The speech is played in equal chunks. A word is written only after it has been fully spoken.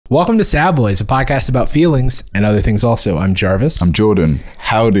Welcome to Sad Boys, a podcast about feelings and other things also. I'm Jarvis. I'm Jordan.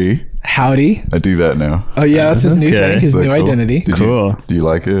 Howdy. Howdy. I do that now. Oh yeah, that's his new thing, his new cool? identity. Do you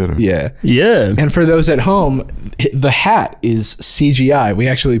like it? Or? Yeah. Yeah. And for those at home, the hat is CGI. We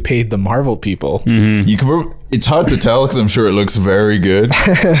actually paid the Marvel people. Mm-hmm. You can. It's hard to tell because I'm sure it looks very good,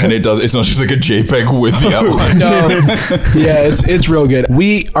 and it does. It's not just like a JPEG with the outline. No. Yeah, it's real good.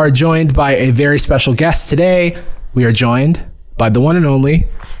 We are joined by a very special guest today. We are joined by the one and only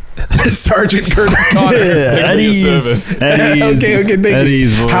Sergeant Kurtis Conner. Eddie's. Okay, thank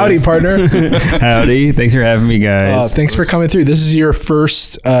Eddie's you. Voice. Howdy, partner. Howdy. Thanks for having me, guys. Thanks for coming through. This is your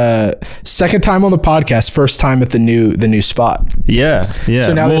first, second time on the podcast, first time at the new spot. Yeah.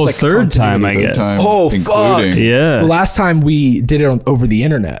 So now well, there's like third time, I continuity. guess. Oh, fuck. Yeah. The last time we did it over the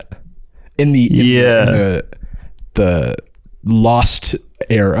internet in the lost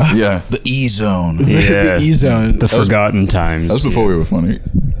era. Yeah, the E-Zone. Yeah. The E-Zone. The forgotten times. That was before we were funny.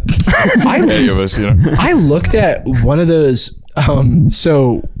 Any of us, you know. I looked at one of those.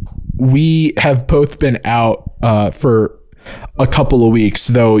 So we have both been out for a couple of weeks,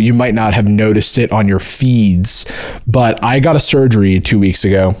 though you might not have noticed it on your feeds. But I got a surgery 2 weeks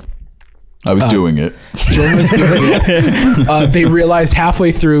ago. I was doing it. Jordan was doing it. They realized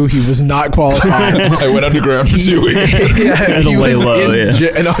halfway through he was not qualified. I went underground for 2 weeks. Yeah, he was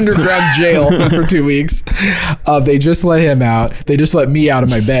in an underground jail for 2 weeks. They just let him out. They just let me out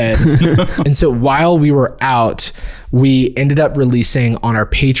of my bed. And so while we were out, we ended up releasing on our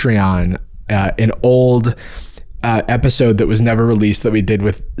Patreon an old episode that was never released that we did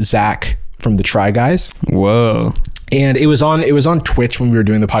with Zach from the Try Guys. Whoa. And it was on Twitch when we were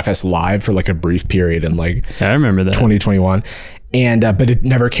doing the podcast live for like a brief period in like I remember that 2021. And but it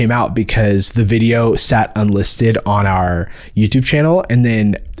never came out because the video sat unlisted on our YouTube channel. And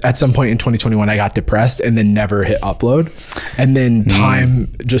then at some point in 2021, I got depressed and then never hit upload. And then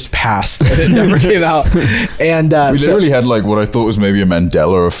time just passed and it never came out. And we literally had like what I thought was maybe a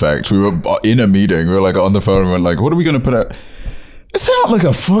Mandela effect. We were in a meeting. We were like on the phone and went like, what are we going to put out? Is that not like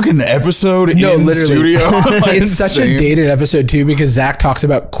a fucking episode in the studio? Like, it's such a dated episode too because Zach talks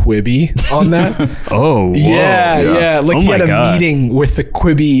about Quibi on that. Oh, whoa. Yeah. Like he had a meeting with the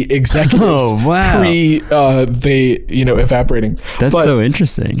Quibi executives. Oh, wow. They evaporating. That's so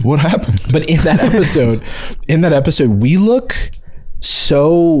interesting. What happened? But in that episode, we look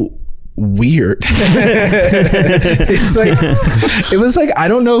so weird. It was like I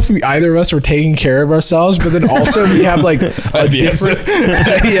don't know if either of us were taking care of ourselves, but then also we have like a different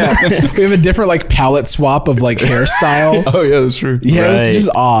we have a different like palette swap of like hairstyle. Oh yeah, that's true. Yeah, right. It was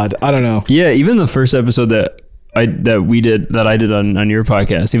just odd. I don't know. Yeah, even the first episode that I did on your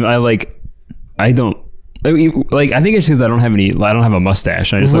podcast, I think it's because I don't have a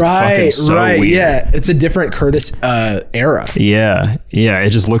mustache. I just look fucking so weird. Yeah, it's a different Kurtis era. Yeah. It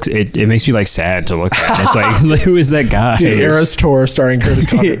just looks. It makes me like sad to look at. It's like who is that guy? Dude, Eras Tour starring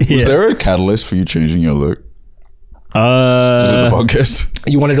Kurtis Conner. Was there a catalyst for you changing your look? Was it the podcast?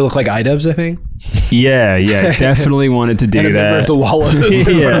 You wanted to look like iDubbbz, I think. Yeah, definitely wanted to do and a that. member of the Wallows.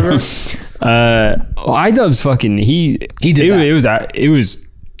 iDubbbz fucking he did that. It was.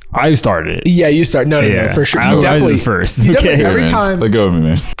 I started it. Yeah, you start. No, for sure. I was the first. Okay. Every time, let go of me,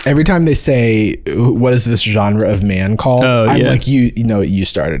 man. Every time they say, "What is this genre of man called?" I'm like, you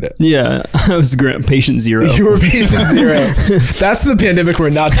started it. Yeah, I was patient zero. You were patient zero. That's the pandemic we're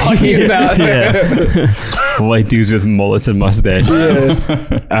not talking about. White dudes with mullets and mustaches.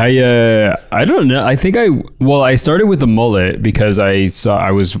 Yeah. I don't know. I think I started with the mullet because I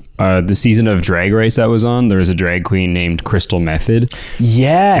was the season of Drag Race that was on. There was a drag queen named Crystal Method.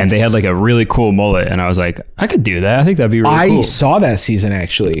 Yes. And they had like a really cool mullet, and I was like, I could do that. I think that'd be really cool. I saw that season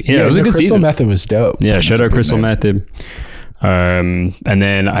actually. Yeah, it was a good Crystal season. Method was dope. Yeah, shout out Crystal Method. And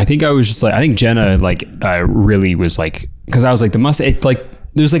then I think I was just like, I think Jenna like really was like, because I was like it's like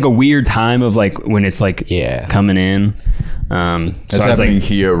there's like a weird time of like when it's like coming in. It's happening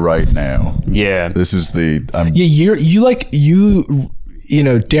here right now. Yeah, this is the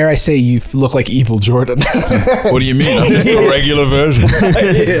dare I say you look like evil Jordan. What do you mean? I'm just the regular version.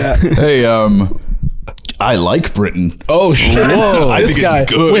 Yeah. Hey, I like Britain. Oh shit! Whoa, I think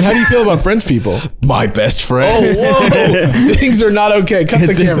it's good. Wait, how do you feel about French people? My best friend. Oh, whoa! Things are not okay. Cut the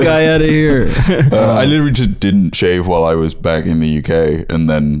camera. Get this guy out of here. I literally just didn't shave while I was back in the UK, and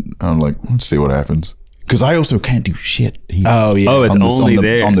then I'm like, let's see what happens. Because I also can't do shit. Oh yeah. Oh, it's only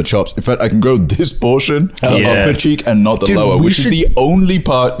there on the chops. In fact, I can grow this portion of the upper cheek and not the lower, which is the only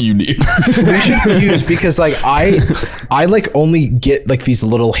part you need. We should fuse because like I like only get like these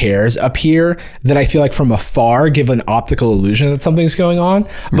little hairs up here that I feel like from afar give an optical illusion that something's going on.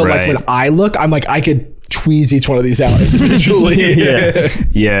 But like when I look, I'm like I could tweeze each one of these out individually.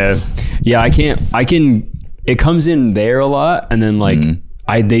 yeah. I can. It comes in there a lot, and then like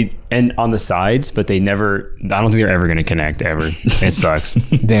and on the sides, but they never. I don't think they're ever going to connect ever. It sucks.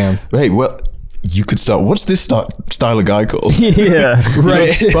 Damn. Hey, well, you could start. What's this style of guy called? Yeah,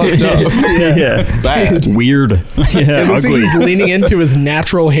 right. Fucked up. Yeah, Bad. Weird. Yeah, It looks like he's leaning into his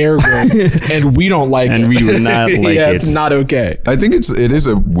natural hair growth, and we don't like it. And we do not like yeah, it. it's not okay. I think it is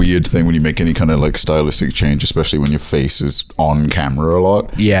a weird thing when you make any kind of like stylistic change, especially when your face is on camera a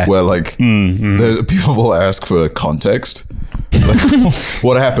lot. Yeah. Where like people will ask for context. Like,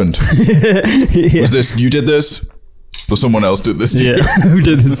 what happened? Was this you did this? Or someone else did this to you? Who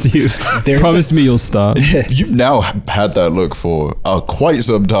did this to you? Promise me you'll stop. You've now had that look for quite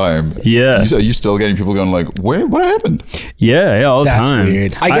some time. Yeah. Are you still getting people going like, what happened? Yeah, all the That's time.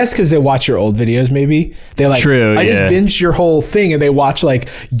 weird. I guess because they watch your old videos, maybe they like. True, I just binged your whole thing, and they watch like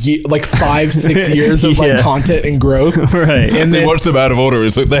 5-6 years of like content and growth. Right. And they watch them out of order.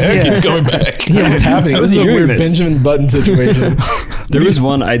 It's like the hair keeps coming back. Yeah, what's happening? This is a weird Benjamin Button situation. There was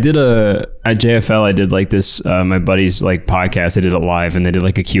one I did at JFL. I did like this. My buddy's like podcast. I did it live, and they did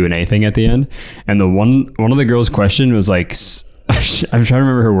like a Q&A thing at the end. And the one of the girls' question was like, I'm trying to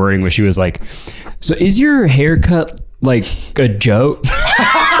remember her wording, but she was like, "So is your haircut like a joke?"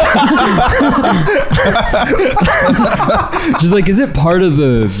 She's like, "Is it part of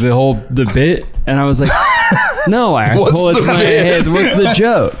the bit?" And I was like, "No, asshole. It's my head. What's the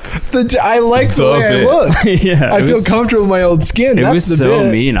joke?" I like the way I look. Yeah, I feel comfortable in my old skin. It That's was the so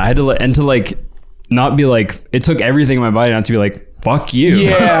bit. mean. I had to like not be like. It took everything in my body not to be like, "Fuck you."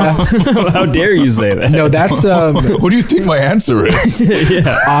 Yeah. How dare you say that? No, that's What do you think my answer is?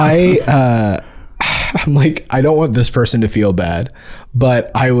 Yeah. I'm like, I don't want this person to feel bad, but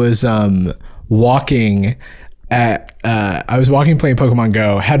I was walking playing Pokemon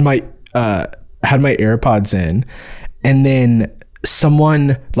GO, had my AirPods in, and then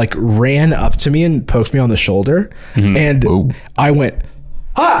someone like ran up to me and poked me on the shoulder, and I went,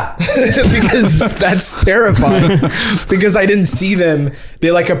 because that's terrifying, because I didn't see them. They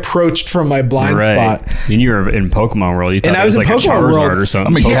like approached from my blind spot. And you were in Pokemon World. You thought And I it was was in like Pokemon a Charizard World. or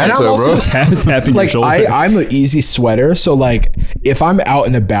something. I'm a Kanto, bro. Tapping Like your shoulder. I'm an easy sweater, so like if I'm out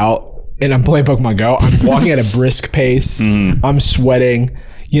and about and I'm playing Pokemon GO, I'm walking at a brisk pace. I'm sweating.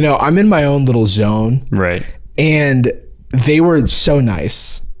 You know, I'm in my own little zone. Right. And they were so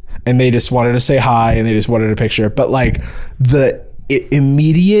nice, and they just wanted to say hi, and they just wanted a picture. But like the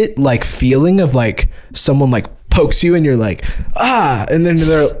immediate like feeling of like someone like pokes you and you're like, and then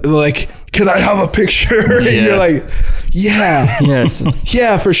they're like, "Can I have a picture?" And you're like, "Yeah, Yes.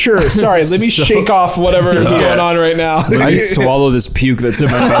 yeah, for sure. Sorry, let me shake off whatever is going on right now." Let me swallow this puke that's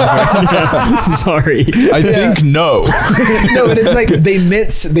in my mouth right now. Sorry. I think no. No, but it's like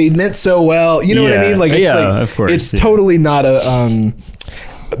they meant so well. You know what I mean? Like, it's like, of course. it's totally not a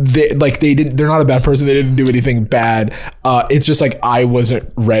they're not a bad person. They didn't do anything bad. It's just like I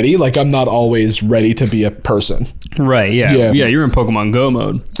wasn't ready. Like I'm not always ready to be a person. Right. Yeah. You're in Pokemon Go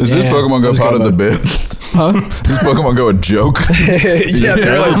mode. Is this Pokemon Go part of the bit? Huh? Is Pokemon Go a joke? Yeah,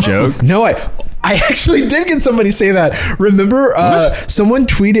 they're that like, a joke? No, I actually did get somebody say that. Remember, someone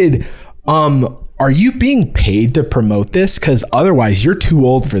tweeted, "Are you being paid to promote this? Because otherwise you're too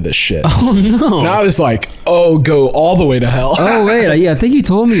old for this shit." Oh no. And I was like, "Oh, go all the way to hell." Oh wait. Yeah, I think you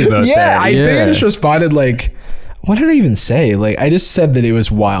told me about that. Yeah, I think I just responded like, what did I even say? Like, I just said that it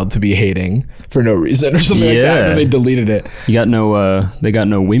was wild to be hating for no reason or something like that. And they deleted it. You got no. They got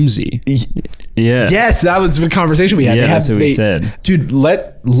no whimsy. Yeah. Yes, that was the conversation we had. Yeah, that's what we said. Dude,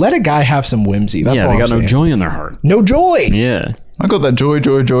 let a guy have some whimsy. That's all they I'm got no saying. joy in their heart. No joy. Yeah. I got that joy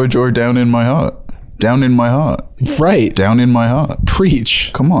down in my heart. Down in my heart. Right. Down in my heart.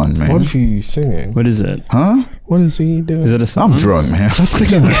 Preach. Come on, man. What is he singing? What is it? Huh? What is he doing? Is it a song? I'm drunk, man. I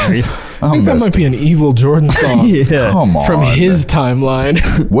think that might be an Evil Jordan song. Yeah. Come on. From his timeline.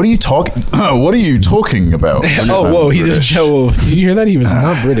 What are you talking? What are you talking about? Oh, whoa! He just. Oh, did you hear that? He was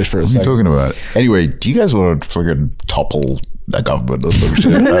not British for a What are you second. talking about? Anyway, do you guys want to fucking topple the government or some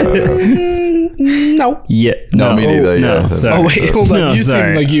shit? No. Yeah. No, me neither. No, Yeah. sorry. Oh wait, hold on. No, You sorry.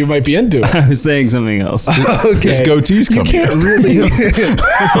 seem like you might be into it. I was saying something else. Okay. This goatee's You coming. can't really.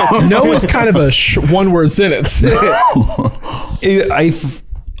 No is kind of a one-word sentence.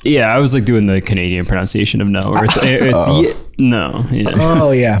 I was like doing the Canadian pronunciation of no, or it's no. Yeah.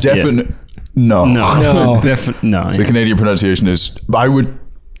 Oh yeah. Definitely. No. No. No. The Canadian pronunciation is. I would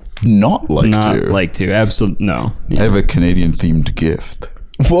not like to. Absolutely no. I have a Canadian themed gift.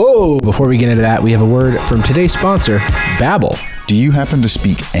 Whoa. Before we get into that, we have a word from today's sponsor, Babbel. Do you happen to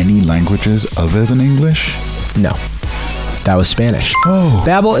speak any languages other than English? No. That was Spanish.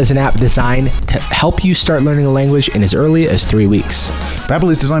 Babbel is an app designed to help you start learning a language in as early as 3 weeks. Babbel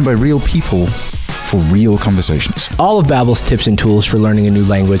is designed by real people for real conversations. All of Babbel's tips and tools for learning a new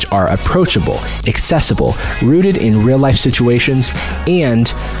language are approachable, accessible, rooted in real-life situations,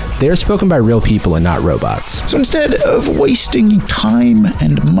 and they're spoken by real people and not robots. So instead of wasting time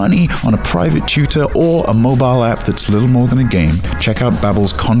and money on a private tutor or a mobile app that's little more than a game, check out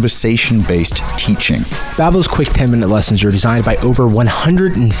Babbel's conversation-based teaching. Babbel's quick 10-minute lessons are designed by over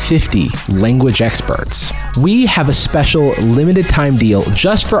 150 language experts. We have a special limited time deal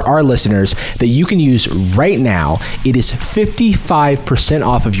just for our listeners that you can use right now. It is 55%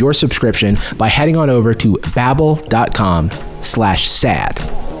 off of your subscription by heading on over to babbel.com/sad.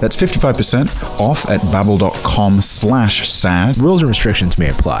 That's 55% off at babbel.com/sad. Rules and restrictions may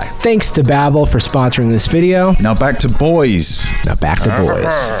apply. Thanks to Babbel for sponsoring this video. Now back to boys. Now back to boys.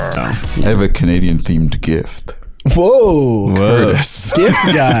 I have a Canadian themed gift. Whoa. Curtis. Gift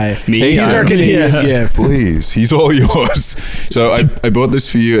guy. Me? He's our Canadian gift. Please, he's all yours. So I bought this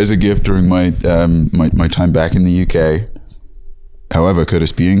for you as a gift during my my time back in the UK. However,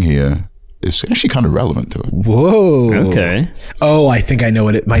 Curtis being here is actually kind of relevant to it. Whoa. Okay. Oh, I think I know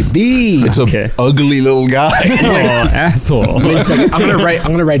what it might be. It's a ugly little guy. Oh, asshole. Wait a second. I'm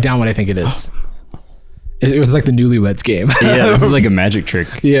gonna write down what I think it is. It was like the Newlyweds game. Yeah, this is like a magic trick.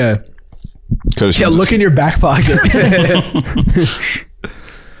 Yeah. Curtis, Yeah, look in your back pocket.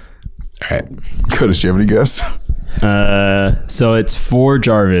 All right. Curtis, do you have any guess? So it's for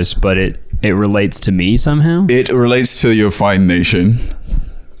Jarvis, but it relates to me somehow. It relates to your fine nation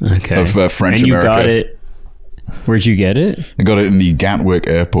Okay. of French and you America. got it. Where'd you get it? I got it in the Gatwick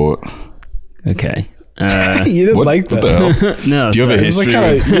airport. Okay. You didn't like that. What the hell? No. Do you have a sorry. It's like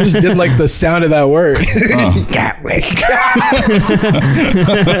history? kinda, you just didn't like the sound of that word. Gatwick.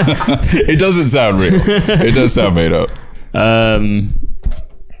 It doesn't sound real. It does sound made up.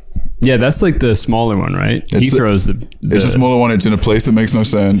 Yeah, that's like the smaller one, right? He It's throws the It's a smaller one. It's in a place that makes no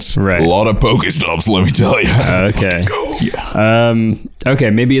sense. Right. A lot of Pokestops, let me tell you. Okay. Yeah. Okay,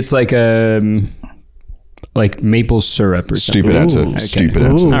 maybe it's like like maple syrup or something. Stupid answer. Okay. Stupid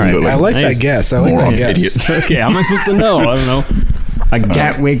answer. All right. I like Nice. that guess. I like Moron, that guess. idiot. Okay, how am I supposed to know? I don't know. A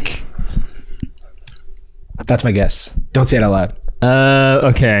Gatwick. That's my guess. Don't say it out loud.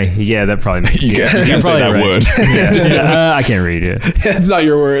 Okay. Yeah, that probably makes You can't say probably that right. word. Yeah. I can't read it. It's not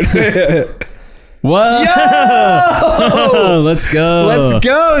your word. What? Let's go. Let's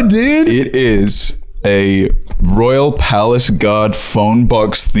go, dude. It is a Royal Palace Guard phone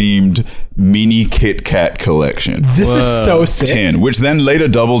box themed mini Kit Kat collection. This is so sick. 10, which then later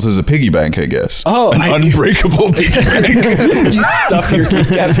doubles as a piggy bank, I guess. Oh, an unbreakable piggy bank. You stuff your Kit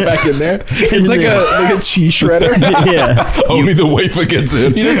Kats back in there. It's like a cheese shredder. Yeah. Only the wafer gets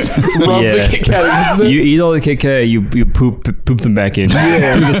in. You just rub the Kit Kat against it. You eat all the Kit Kat, you poop them back in through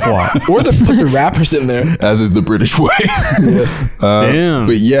the slot. Or put the wrappers in there. As is the British way. Damn.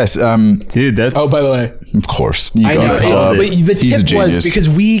 But yes, Dude, that's... Oh, by the way. of course. You I got know. it. But the He's a tip was genius. because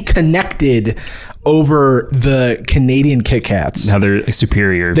we connected over the Canadian Kit Kats. how they're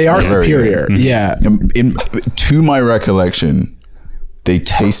superior. They are very superior. Yeah. To my recollection, they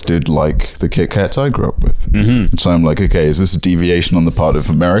tasted like the Kit Kats I grew up with. Mm-hmm. So I'm like, okay, is this a deviation on the part of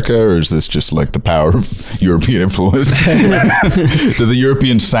America, or is this just like the power of European influence? Do the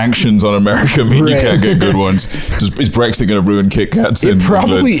European sanctions on America mean you Right. can't get good ones? Is Brexit going to ruin Kit Kats? It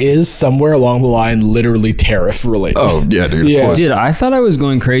probably is somewhere along the line, literally tariff related. Oh yeah, dude. Yeah. Of course. Dude, I thought I was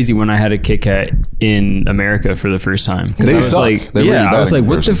going crazy when I had a Kit Kat in America for the first time. 'Cause They I was suck. like, They're really I bad was in like,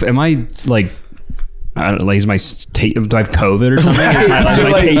 what the? Am I like? I don't know, like, is my do I have COVID or something? Is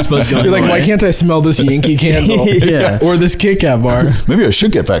my taste buds going You're like, away? why can't I smell this Yankee candle? Yeah. Or this Kit Kat bar? Maybe I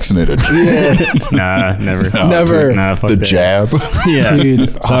should get vaccinated. Nah, never. Never. Nah, fuck The that. jab. Yeah.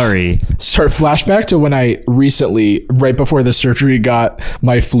 Dude. Sorry. Start flashback to when I recently, right before the surgery, got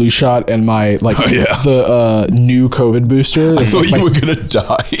my flu shot and my the new COVID booster. I thought you were gonna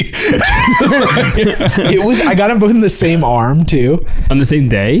die. It was. I got them both in the same arm too, On the same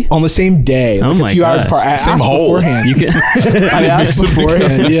day? on the same day, Oh like a my few hours gosh. apart. I Same asked hole. beforehand. You can. I asked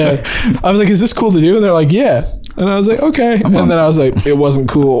beforehand. Yeah, I was like, "Is this cool to do?" And they're like, "Yeah." And I was like, "Okay." And then I was like, "It wasn't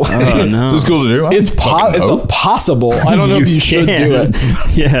cool." Oh no. Is this cool to do? It's possible. I don't know if you should do it.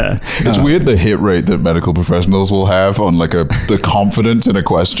 Yeah. It's weird the hit rate that medical professionals will have on like the confidence in a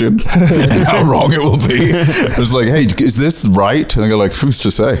question and how wrong it will be. It's like, hey, is this right? And they go like, who's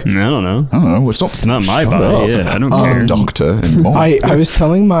to say? I don't know. I don't know. It's not Not my Shut body. up. Yeah, I don't care. Doctor anymore. I was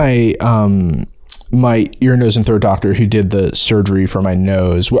telling my my ear, nose, and throat doctor who did the surgery for my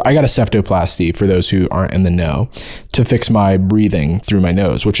nose. I got a septoplasty, for those who aren't in the know, to fix my breathing through my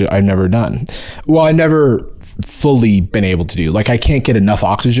nose, which I've never done. Well, I never fully been able to do. Like, I can't get enough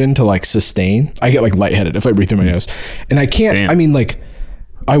oxygen to like sustain. I get like lightheaded if I breathe through my nose, and I can't. Damn. I mean, like,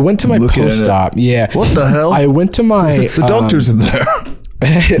 I went to my post-op. Yeah. What the hell? I went to my The doctor's in there.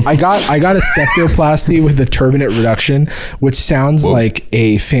 I got a septoplasty with a turbinate reduction, which sounds like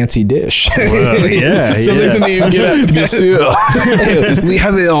a fancy dish. Yeah, Something from the we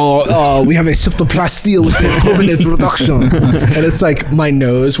have a septoplasty with a turbinate reduction, and it's like my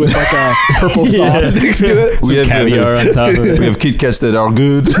nose with like a purple sauce next to it. We have caviar on top of it. We have Kit Kats that are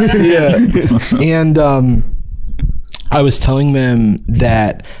good. Yeah, and I was telling them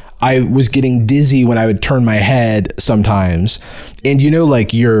that I was getting dizzy when I would turn my head sometimes. And you know,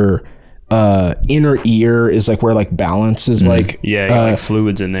 like your inner ear is like where like balance is like. Yeah, you got, like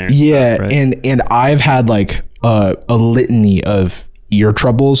fluids in there. Yeah, stuff, right? and I've had like a litany of ear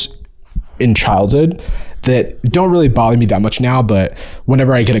troubles in childhood that don't really bother me that much now, but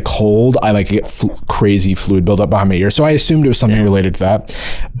whenever I get a cold, I like get crazy fluid buildup behind my ear. So I assumed it was something related to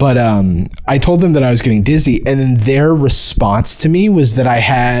that. But I told them that I was getting dizzy, and then their response to me was that I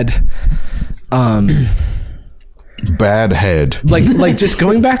had bad head. like just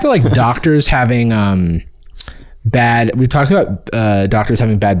going back to like doctors having bad. We talked about doctors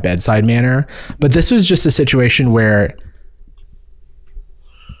having bad bedside manner, but this was just a situation where,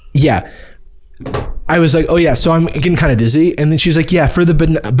 yeah, I was like, oh yeah, so I'm getting kind of dizzy. And then she's like, yeah, for the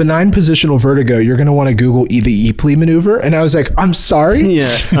benign positional vertigo, you're going to want to Google the Epley maneuver. And I was like, I'm sorry?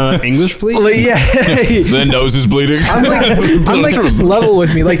 Yeah. English, please? Like, yeah. The nose is bleeding. I'm like, just level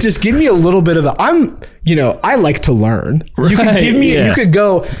with me. Like, just give me a little bit of I like to learn. You could give me, you could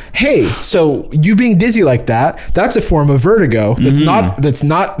go, hey, so you being dizzy like that, that's a form of vertigo. That's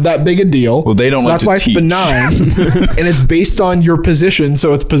not that big a deal. Well, they don't like that's to why teach. It's benign. And it's based on your position.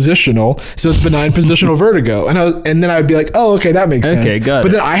 So it's positional. So it's benign positional vertigo. And then I would be like, oh, okay, that makes sense. Okay, got but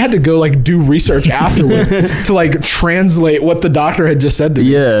it. then I had to go like do research afterward to like translate what the doctor had just said to me.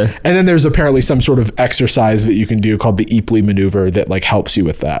 Yeah. And then there's apparently some sort of exercise that you can do called the Epley maneuver that like helps you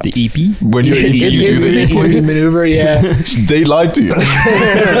with that. The EP? When you're EP, you do the Epley maneuver, yeah. They lied to you.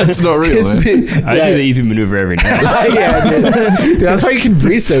 It's not real. I do the EP maneuver every night. Yeah, dude, that's why you can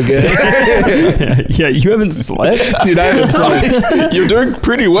breathe so good. Yeah, you haven't slept? Dude, I haven't slept. You're doing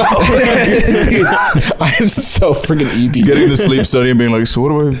pretty well. Dude, I am so freaking EP. Getting to sleep study and being like, so what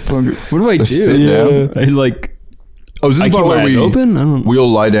do I do? Sit down? I like... Oh, is this I the keep part my where eyes open? I don't... we all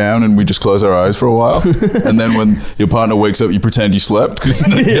lie down and we just close our eyes for a while? And then when your partner wakes up, you pretend you slept? Because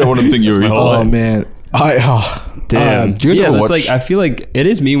you don't want to think you're my whole Oh, life. man. Damn. do you guys Yeah, ever that's watch- like, I feel like it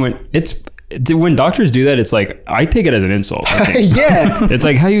is me when doctors do that, it's like, I take it as an insult. I think. Yeah. It's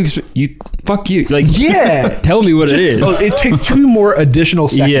like, how you fuck you. Like, Yeah. tell me what it is. Oh, it takes 2 more additional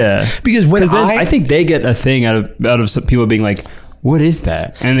seconds. Yeah. Because when then I think they get a thing out of some people being like, what is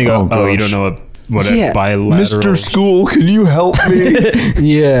that? And they go, Oh, you gosh. don't know what Yeah. a bilateral... Mr. School, can you help me?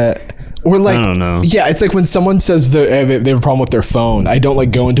 Yeah. Or like, I don't know. Yeah, it's like when someone says they have a problem with their phone, I don't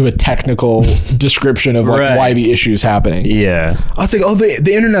like go into a technical description of like Right. why the issue is happening. Yeah. I was like, oh,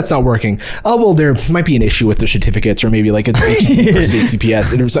 the internet's not working. Oh, well, there might be an issue with the certificates, or maybe like it's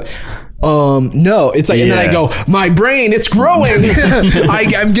HTTPS. And it was like, no, it's like, and then I Yeah. go, my brain, it's growing.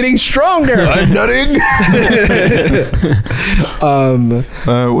 I'm getting stronger. I'm nutting.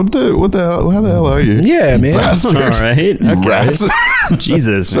 What the hell? How the hell are you? Yeah, man. All right. Okay. Rats.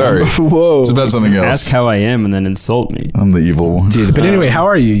 Jesus. Sorry. Whoa. It's about something else. Ask how I am and then insult me. I'm the evil one. Dude, but anyway, how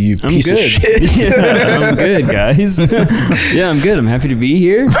are you, you I'm piece good. of shit? Yeah, I'm good, guys. Yeah, I'm good. I'm happy to be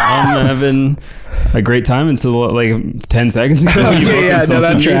here. I'm having a great time until like 10 seconds ago. Yeah, no,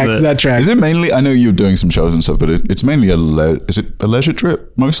 that tracks. That tracks. Is it mainly? I know you're doing some shows and stuff, but it's mainly is it a leisure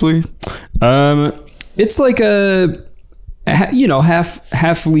trip mostly? It's like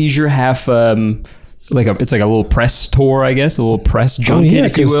half leisure, half it's like a little press tour, I guess, a little press junket,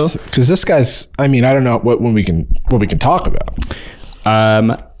 if you will. Because this guy's, I mean, I don't know what we can talk about.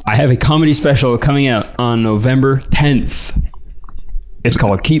 I have a comedy special coming out on November 10th. It's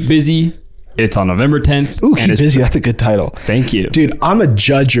called Keep Busy. It's on November 10th. Ooh, Keep Busy. That's a good title. Thank you. Dude, I'm a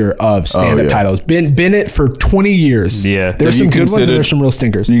judger of stand-up titles. Been it for 20 years. Yeah. There's some good ones and there's some real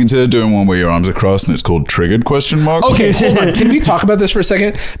stinkers. You consider doing one where your arms are crossed and it's called Triggered ? Okay, hold on. Can we talk about this for a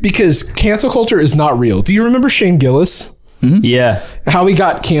second? Because cancel culture is not real. Do you remember Shane Gillis? Yeah. How he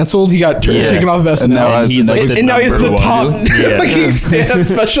got canceled? He got taken off of SNL. And now he's like the and now he's the number top one. Yeah. fucking stand-up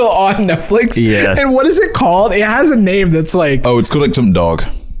special on Netflix. Yeah. And what is it called? It has a name that's like... Oh, it's called like some dog.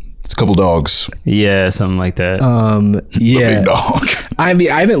 It's a couple dogs. Yeah, something like that. Yeah. Big dog. I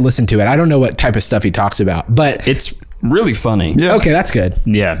mean, I haven't listened to it. I don't know what type of stuff he talks about, but It's really funny. Yeah. okay, that's good.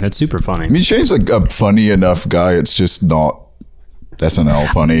 Yeah, it's super funny. I mean, Shane's like a funny enough guy. It's just not SNL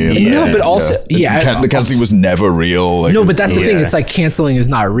funny. And, No, but also, the canceling was never real. Like, No, but that's the thing. Yeah. It's like canceling is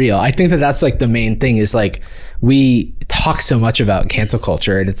not real. I think that that's like the main thing is like we talk so much about cancel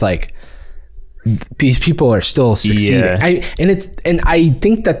culture, and it's like these people are still succeeding. Yeah. I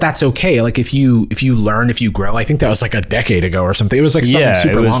think that that's okay. Like if you learn, if you grow. I think that was like a decade ago or something. It was like something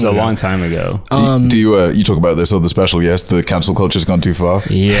super it was long a ago. long time ago. do you talk about this on the special? Yes, the cancel culture's gone too far.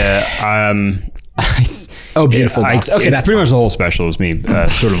 Yeah. Oh, beautiful dogs. Okay, it's that's pretty much the whole special is me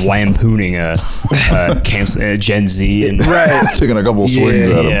sort of lampooning Gen Z and right. Taking a couple swings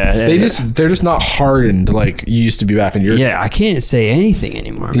at him. yeah, They're just not hardened like you used to be back in your yeah. I can't say anything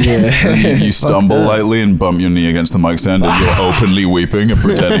anymore. Man. yeah. You stumble lightly and bump your knee against the mic stand, and you're openly weeping and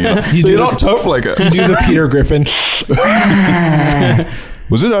pretending you're not tough like it. You do the Peter Griffin.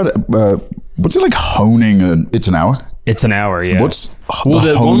 Was it? What's it like honing? It's an hour. It's an hour. Yeah. What's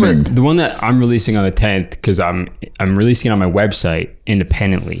the one that I'm releasing on the 10th because I'm releasing it on my website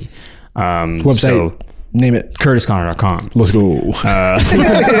independently. Website. Name it. KurtisConner.com. Let's go.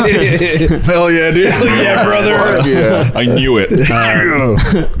 Hell yeah, dude! Yeah, brother. Yeah, I knew it.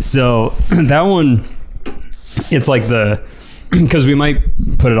 So that one, it's like because we might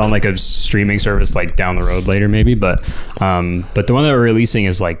put it on like a streaming service like down the road later maybe, but the one that we're releasing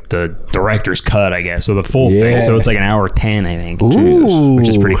is like the director's cut, I guess, so the full thing. So it's like an hour 10, I think, which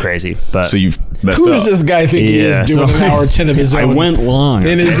is pretty crazy. But So you've messed Who up. does this guy think he is doing an hour 10 of his I own? went long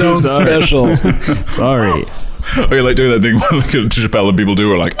in his own special. Sorry. Oh, you like doing that thing like Chappelle and people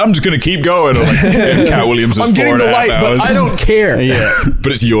do, or like, I'm just gonna keep going, or like Cat Williams is I'm getting the 4.5 light, hours. but I don't care. Yeah.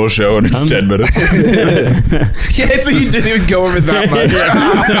 But it's your show and it's 10 minutes. Yeah, so you didn't even go over that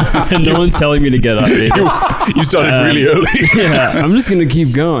much. And no one's telling me to get up. You started really early. Yeah, I'm just gonna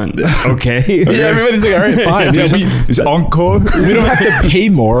keep going. Okay. Yeah, everybody's like, all right, fine. Yeah, Is it encore? we don't have to pay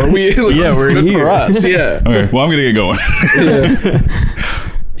more. We're good here. for us. Yeah. Okay, well, I'm gonna get going.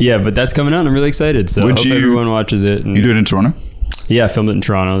 Yeah, but that's coming out. And I'm really excited. So I Would hope you- everyone watches it. And You do it in Toronto? yeah, I filmed it in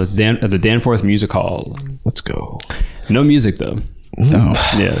Toronto at the Danforth Music Hall. Let's go. No music though. No.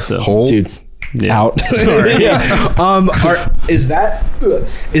 Yeah, so Dude. yeah. Out. Sorry. Yeah. Is that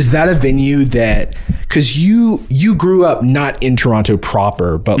a venue that, because you grew up not in Toronto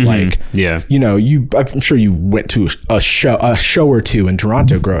proper, but like, Yeah. you know, I'm sure you went to a show or two in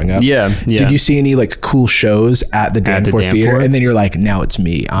Toronto growing up. Yeah. Did you see any like cool shows at the Danforth Theater? Danforth? And then you're like, now it's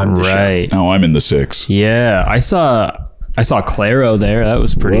me. I'm the show. Right. No, I'm in the 6. Yeah, I saw Claro there. That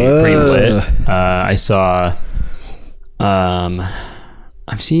was pretty lit. I saw.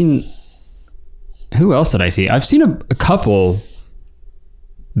 I've seen. Who else did I see? I've seen a couple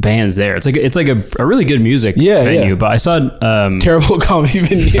bands there. It's like a really good music venue. Yeah. But I saw Terrible comedy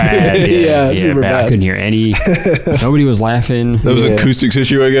venue. bad. Yeah, super bad. I bad. couldn't hear any. Nobody was laughing. That was acoustics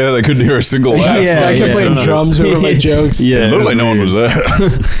issue again. I couldn't hear a single laugh. Yeah, I kept playing yeah. drums over my jokes. Yeah, It looked like no one was there.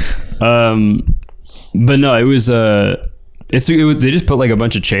 But no, it was they just put like a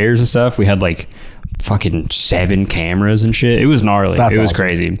bunch of chairs and stuff. We had like fucking 7 cameras and shit. It was gnarly. That's it was awesome.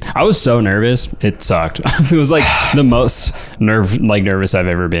 crazy. I was so nervous. It sucked. It was like the most nervous I've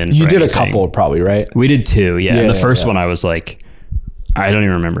ever been. You for did anything. a couple probably, right? We did 2. Yeah. And the first Yeah. one I was like, I don't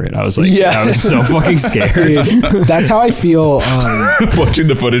even remember it. I was like, Yeah. I was so fucking scared. Dude, that's how I feel. Watching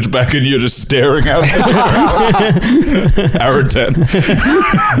the footage back and you're just staring out. Hour 10.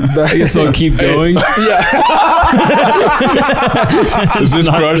 I guess I'll keep going. Is this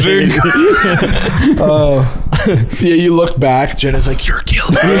Not crushing? saying Yeah, you look back. Jenna's like, "You're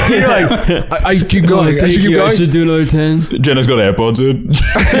guilty." You're like, "I keep going. I should keep I going." should do another 10. Jenna's got AirPods in.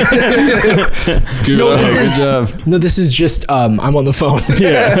 No, Good this is, job. no, this is just I'm on the phone.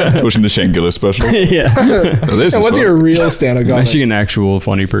 Yeah. Watching the Shane Gillis special. Yeah. Oh, this And is what's fun. your real stand-up I'm comedy? actually an actual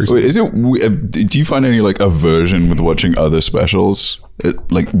funny person. Wait, is it? Do you find any like aversion with watching other specials?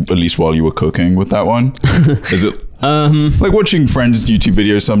 Like at least while you were cooking with that one, is it? Like watching friends' YouTube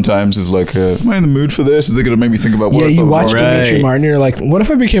videos sometimes is like, am I in the mood for this? Is it going to make me think about what? Yeah, you watch Right. Dimitri Martin, you're like, what if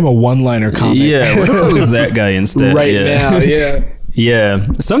I became a one-liner comic? Yeah, what if I was that guy instead? right yeah. now, yeah. Yeah,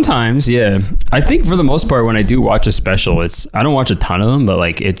 sometimes, yeah. I think for the most part, when I do watch a special, I don't watch a ton of them, but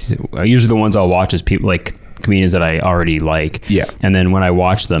like it's usually the ones I'll watch is people like comedians that I already like. Yeah. And then when I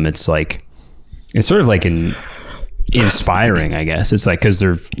watch them, it's like, it's sort of like inspiring, I guess. It's like, cause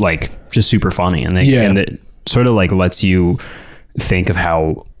they're like just super funny and and it sort of like lets you think of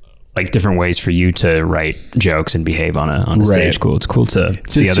how like different ways for you to write jokes and behave on a stage. Cool. It's cool to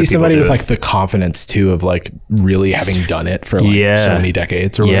see other people somebody do with it. like the confidence too of like really having done it for like so many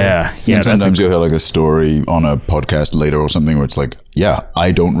decades or whatever. And sometimes you'll hear like a story on a podcast later or something where it's like, yeah,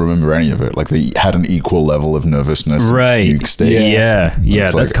 I don't remember any of it. Like they had an equal level of nervousness, right? And fugue state. Yeah,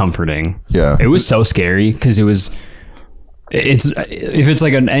 that's like, comforting. Yeah, it was so scary because if it's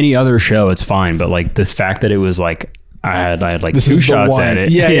like any other show, it's fine, but like the fact that it was like I had like this 2 shots at it,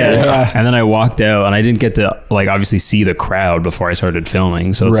 yeah, and then I walked out and I didn't get to like obviously see the crowd before I started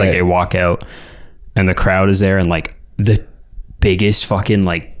filming, so it's like I walk out and the crowd is there and like the biggest fucking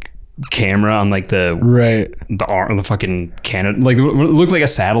like camera on like the arm, the fucking cannon, like it looked like a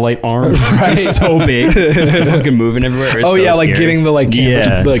satellite arm, so big, fucking moving everywhere. Oh so like getting the like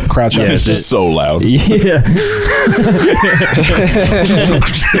camera, like crouch up. It's just so loud. Yeah,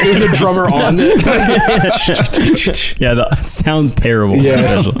 there's a drummer on it. Yeah, that sounds terrible.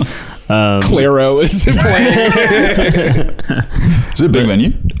 Yeah, Claro is playing. Is it a big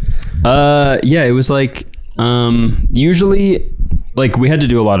venue? Yeah, it was like usually. Like we had to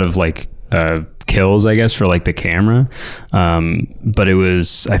do a lot of like kills, I guess, for like the camera. But it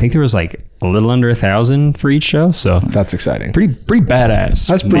was, I think there was like a little under 1,000 for each show. So that's exciting. Pretty badass.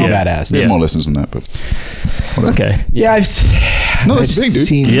 That's pretty badass. Yeah, more listens than that, but whatever. Okay. Yeah, no, that's big, dude.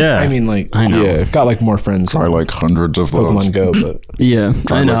 Yeah, I mean, like, I know. Yeah, I've got like more friends. I like hundreds of those. Pokemon GO, but yeah,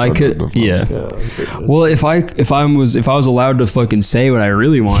 I know. I could. Yeah. Well, if I was allowed to fucking say what I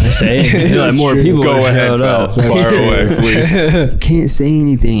really want to say, like more people go ahead, up. Fire away, please. Can't say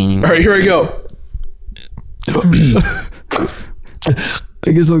anything anymore. All right, here we go.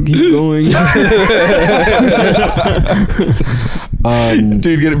 I guess I'll keep going.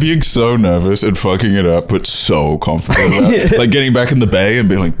 Dude, being so nervous and fucking it up, but so confident about it. Like getting back in the bay and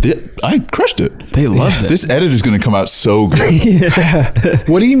being like, I crushed it. They love it. This edit is going to come out so good.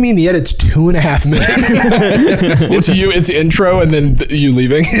 What do you mean the edit's 2.5 minutes? It's intro and then you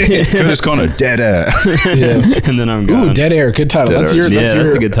leaving. Kurtis Conner, dead air. Yeah. And then I'm gone. Ooh, dead air. Good title. Dead Let's air. hear it.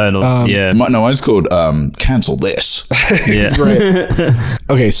 That's a good title. Yeah. No, mine's called Cancel This. Yeah. Right.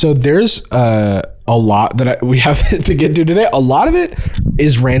 Okay, so there's a lot that we have to get to today. A lot of it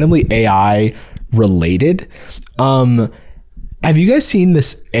is randomly AI related. Have you guys seen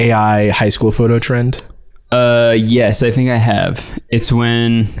this AI high school photo trend? Yes, I think I have. It's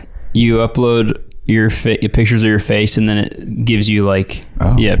when you upload your pictures of your face and then it gives you like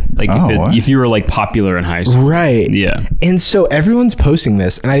if you were like popular in high school. Right. Yeah. And so everyone's posting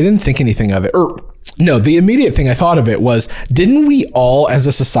this and I didn't think anything of it. No, the immediate thing I thought of it was, didn't we all as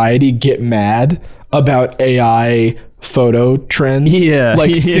a society get mad about AI photo trends? Yeah.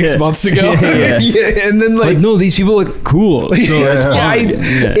 Like 6 months ago? Yeah. Yeah. And then like no, these people look cool. So it's fine.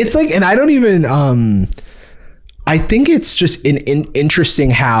 It's like, and I don't even, I think it's just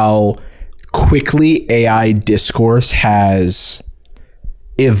interesting how quickly AI discourse has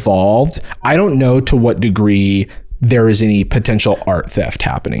evolved. I don't know to what degree there is any potential art theft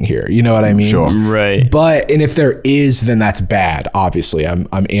happening here. You know what I mean? Sure. Right. But, and if there is, then that's bad. Obviously, I'm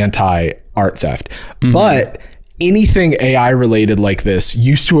anti art theft. Mm-hmm. But anything AI related like this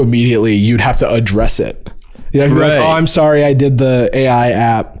used to immediately, you'd have to address it. You'd have to be like, oh, I'm sorry, I did the AI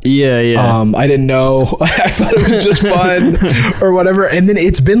app. Yeah. I didn't know. I thought it was just fun or whatever. And then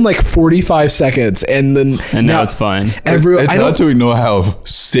it's been like 45 seconds. And now it's fine. It's hard to ignore how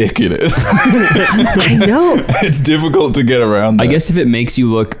sick it is. I know. It's difficult to get around that. I guess if it makes you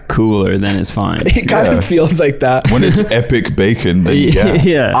look cooler, then it's fine. It kind of feels like that. When it's epic bacon, then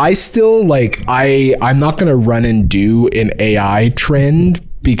yeah. I still like, I'm not going to run and do an AI trend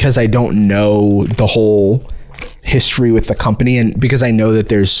because I don't know the whole history with the company, and because I know that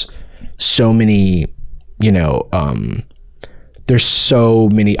there's so many, there's so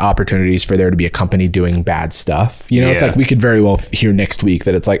many opportunities for there to be a company doing bad stuff. It's like we could very well hear next week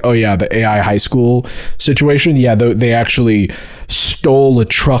that it's like, oh yeah, the AI high school situation. Yeah, they actually stole a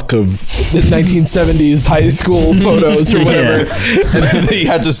truck of the 1970s high school photos or whatever. And they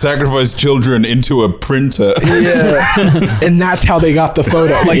had to sacrifice children into a printer. Yeah. And that's how they got the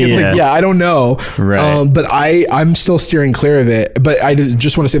photo. Like, it's like, I don't know. Right. But I'm still steering clear of it. But I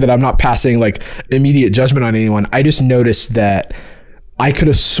just want to say that I'm not passing like immediate judgment on anyone. I just noticed that I could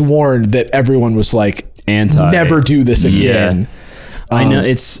have sworn that everyone was like, never do this again. Yeah. I know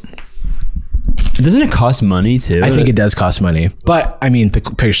doesn't it cost money too? I think it does cost money, but I mean, the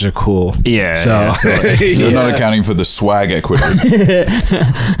pictures are cool. Yeah. So you're not accounting for the swag equity.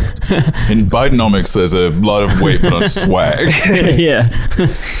 In Bidenomics, there's a lot of weight put on swag. Yeah.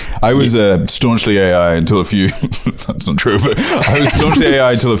 I was staunchly AI until a few. That's not true, but I was staunchly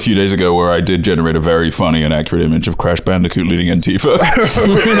AI until a few days ago, where I did generate a very funny and accurate image of Crash Bandicoot leading Antifa.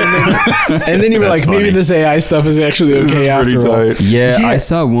 And then you were like, funny. maybe this AI stuff is actually okay after all. Yeah, I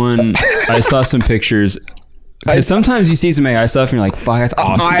saw some pictures. Sometimes you see some AI stuff and you're like, fuck, that's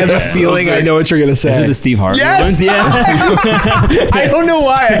awesome. I have a feeling I know what you're going to say. Is it the Steve Harvey ones? Yeah. I don't know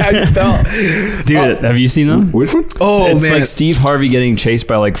why I felt. Dude, have you seen them? Which one? Oh, It's man. like Steve Harvey getting chased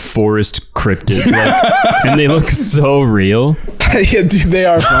by like forest cryptids. Like, and they look so real. Yeah, dude, they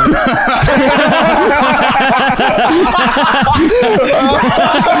are funny.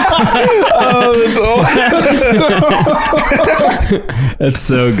 That's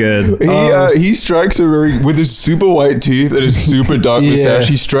so good. He strikes with his super white teeth and his super dark mustache.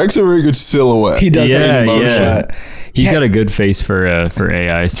 He strikes a very good silhouette. He does have Yeah, an emotion. yeah. He's got a good face for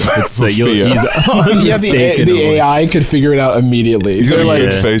AI stuff. It's like he's Yeah, unmistakable. the AI could figure it out immediately. He's got They're a like,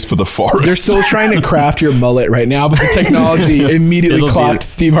 good face for the forest. they're still trying to craft your mullet right now, but the technology immediately It'll be- clocked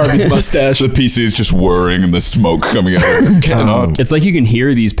Steve Harvey's mustache. The PC is just whirring and the smoke coming out. Cannot. It's like you can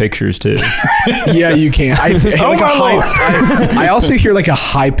hear these pictures too. Yeah, you can. I also hear like a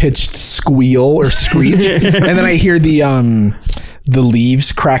high pitched squeal or screech, and then I hear the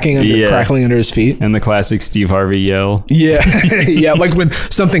leaves crackling under his feet. And the classic Steve Harvey yell. Yeah, yeah, like when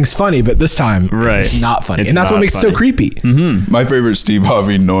something's funny, but this time it's not funny, and that's what makes it so creepy. My favorite Steve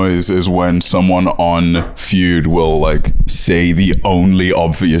Harvey noise is when someone on Feud will like say the only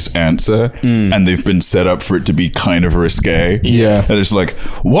obvious answer, and they've been set up for it to be kind of risque. Yeah. And it's like,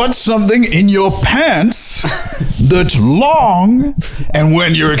 what's something in your pants that's long, and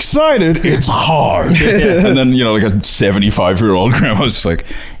when you're excited, it's hard. And then, like a 75-year-old grandma's just like,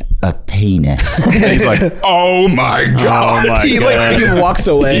 a penis. And he's like, oh my God. Oh my He God. walks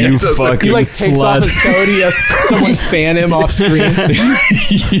away. You So fucking he takes off slut. his coat. He has someone fan him off screen.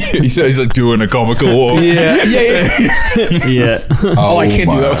 He's like doing a comical walk. Yeah. Yeah. Oh, I can't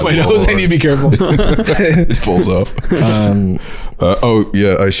do that with my nose. I need to be careful. It falls off.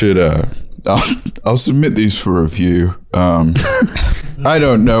 I should. I'll submit these for review. I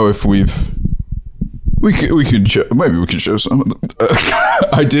don't know if we can maybe we can show some of them.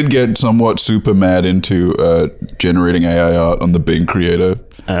 I did get somewhat super mad into generating AI art on the Bing creator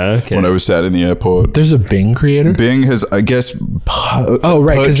Okay. when I was sat in the airport. There's a Bing creator? Bing has, I guess, Oh,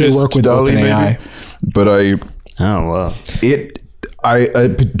 right, because they work with DALL-E, OpenAI. maybe. But Oh wow.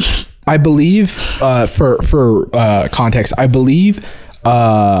 I believe, for context, I believe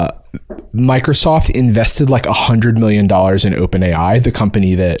Microsoft invested like $100 million in OpenAI, the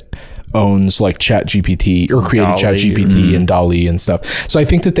company that owns like ChatGPT or created ChatGPT and DALL-E and stuff. So I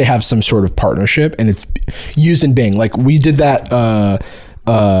think that they have some sort of partnership, and it's used in Bing. Like we did that the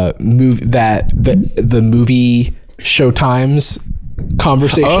movie Showtime's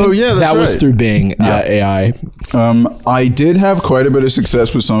conversation. Oh, yeah, that's that was right. through Bing AI. I did have quite a bit of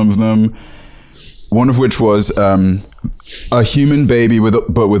success with some of them. One of which was a human baby with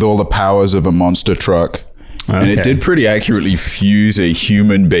all the powers of a monster truck. And it did pretty accurately fuse a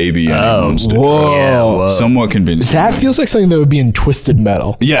human baby and a monster truck. Yeah, whoa. Somewhat convincing. That feels like something that would be in Twisted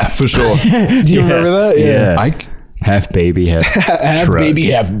Metal. Yeah, for sure. Do you remember that? Yeah. Half baby, half Half truck. baby,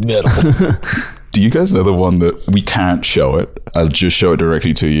 half metal. Do you guys know the one that we can't show it? I'll just show it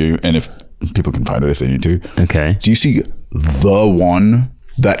directly to you, and if people can find it if they need to. Okay. Do you see the one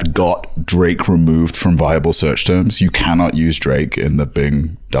that got Drake removed from viable search terms? You cannot use Drake in the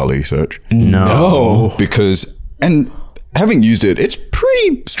Bing DALL-E search. No. Because, and having used it, it's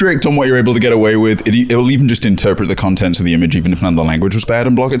pretty strict on what you're able to get away with. It'll even just interpret the contents of the image, even if none of the language was bad,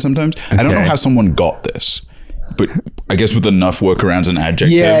 and block it sometimes. I don't know Okay. how someone got this, but I guess with enough workarounds and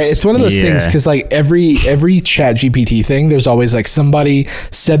adjectives. Yeah, it's one of those things because like every Chat GPT thing, there's always like somebody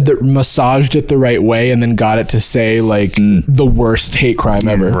said that massaged it the right way and then got it to say like the worst hate crime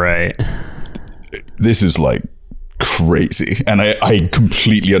ever. Right. This is like crazy, and I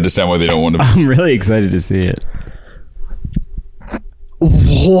completely understand why they don't want to. I'm really excited to see it.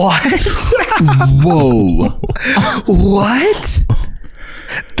 What? Whoa. What?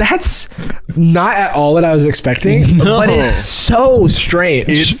 That's not at all what I was expecting, but it's so strange.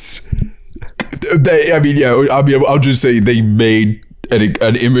 I'll just say they made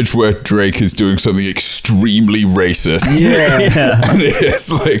an image where Drake is doing something extremely racist. Yeah. And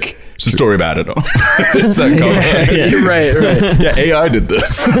it's like, it's a story about it all. It's that comment. Right. Yeah, AI did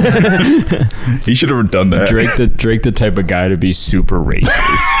this. He should have done that. Drake the type of guy to be super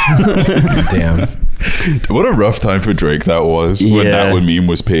racist. Damn. What a rough time for Drake that was when that one meme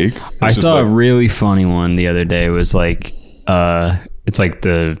was peak. I saw a really funny one the other day. It was like it's like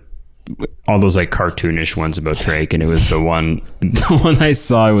the all those like cartoonish ones about Drake, and it was the one I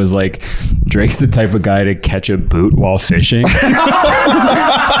saw. It was like, Drake's the type of guy to catch a boot while fishing. Drake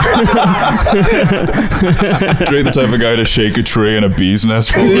the type of guy to shake a tree in a bee's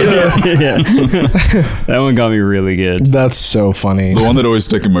nest. Yeah. That one got me really good. That's so funny. The one that always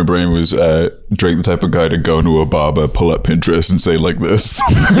stuck in my brain was Drake the type of guy to go into a barber, pull up Pinterest, and say like this.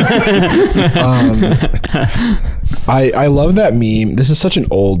 I love that meme. This is such an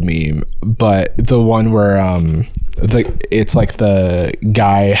old meme, but the one where it's like the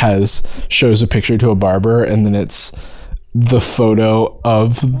guy shows a picture to a barber, and then it's the photo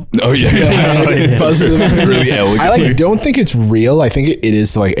of really elegant. I don't think it's real. I think it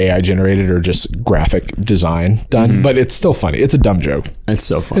is like AI generated or just graphic design done, but it's still funny. It's a dumb joke. It's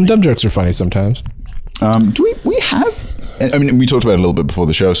so funny. And dumb jokes are funny sometimes. Do we have? I mean, we talked about it a little bit before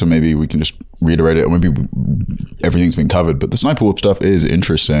the show, so maybe we can just reiterate it. Or maybe everything's been covered, but the Sniperwolf stuff is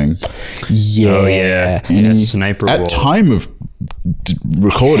interesting. Yeah. Oh yeah. Sniperwolf. At time of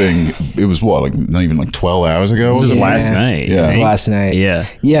recording, it was what, like not even like 12 hours ago? This was last night. Yeah. It was last night. Yeah.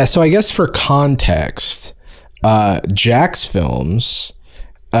 Yeah. So I guess for context, Jax Films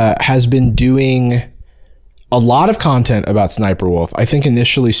has been doing a lot of content about Sniperwolf. I think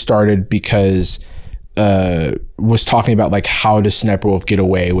initially started because was talking about like how does Sniperwolf get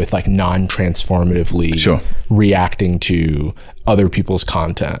away with like non-transformatively reacting to other people's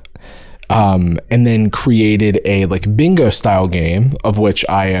content, and then created a like bingo style game of which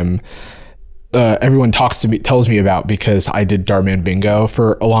I am everyone tells me about because I did Dartman Bingo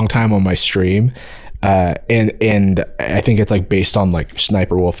for a long time on my stream. And I think it's like based on like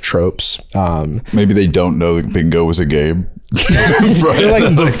Sniperwolf tropes. Maybe they don't know that bingo was a game.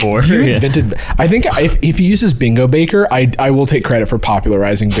 Like before. You invented. I think if he uses Bingo Baker, I will take credit for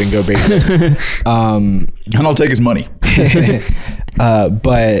popularizing Bingo Baker. And I'll take his money.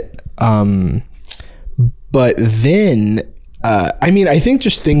 But then I mean, I think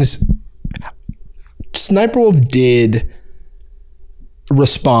just things Sniperwolf did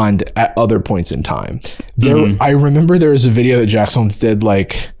respond at other points in time. I remember there was a video that Jackson did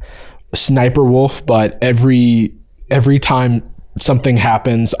like Sniperwolf, but every time something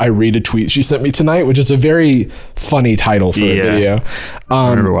happens, I read a tweet she sent me tonight, which is a very funny title for a video. I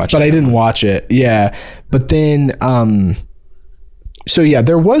remember watching but I didn't watch it. Yeah. But then, so yeah,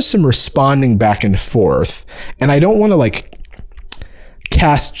 there was some responding back and forth, and I don't want to like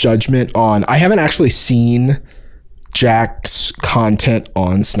cast judgment on, I haven't actually seen Jack's content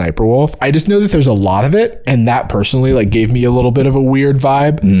on Sniperwolf. I just know that there's a lot of it, and that personally like gave me a little bit of a weird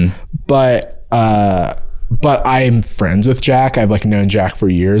vibe. But I'm friends with Jack. I've like known Jack for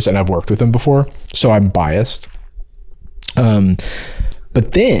years, and I've worked with him before, so I'm biased.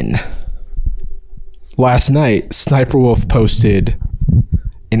 But then last night, Sniperwolf posted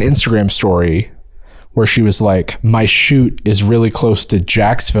an Instagram story where she was like, "My shoot is really close to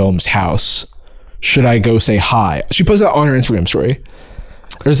Jack's Film's house. Should I go say hi?" She posted that on her Instagram story.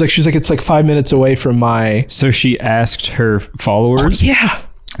 It was like, she's like, it's like 5 minutes away from my. So she asked her followers. Oh, yeah.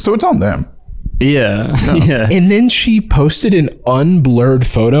 So it's on them. Yeah. Yeah. And then she posted an unblurred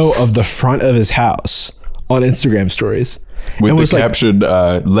photo of the front of his house on Instagram stories. With the was like, caption,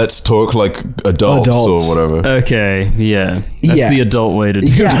 let's talk like adults or whatever. Okay. Yeah. That's the adult way to do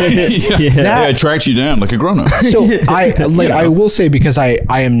it. Yeah, it tracks you down like a grown-up. So I will say, because I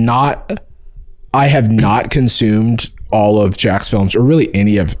have not consumed all of Jack's films or really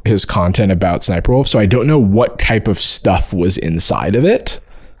any of his content about Sniperwolf, so I don't know what type of stuff was inside of it.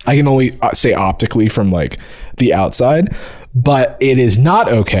 I can only say optically from like the outside, but it is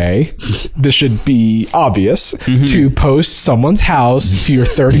not okay. This should be obvious to post someone's house to your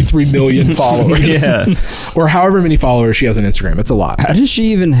 33 million followers, or however many followers she has on Instagram. It's a lot. How does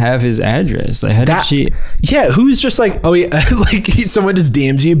she even have his address? Like, how did she? Yeah, who's just like, oh yeah, like someone just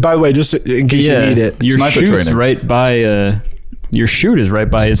DMs you. By the way, just in case you need it, your Sniper shoot's training. right by. Your shoot is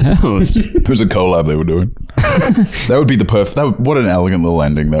right by his house. It was a collab they were doing. That would be the perfect. What an elegant little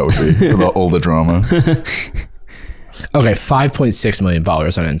ending that would be with all the drama. Okay, 5.6 million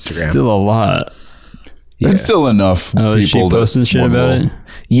followers on Instagram. Still a lot. That's still enough. Oh, is she posting shit about it?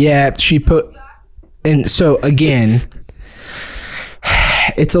 Yeah, she put. And so again,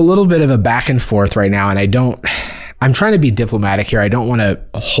 it's a little bit of a back and forth right now, and I'm trying to be diplomatic here. I don't want to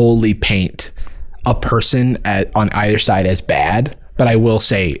wholly paint a person on either side as bad, but I will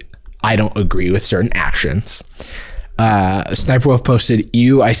say I don't agree with certain actions. Sniperwolf posted,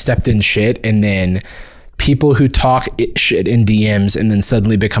 I stepped in shit, and then people who talk shit in DMs and then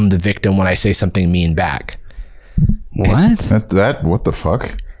suddenly become the victim when I say something mean back. What? That what the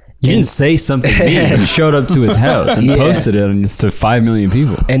fuck? You didn't say something mean. You showed up to his house and posted it to 5 million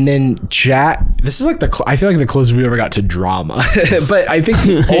people. And then Jack, this is like I feel like the closest we ever got to drama. But I think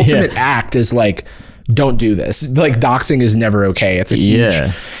the ultimate act is like, don't do this. Like doxing is never okay. It's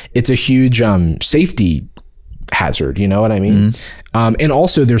a huge safety hazard. You know what I mean? And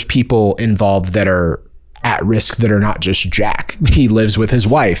also there's people involved that are at risk that are not just Jack. He lives with his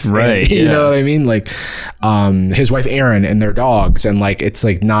wife, right? You know what I mean? Like his wife Erin and their dogs, and like it's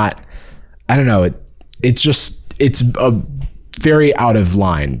like not, I don't know, it's a very out of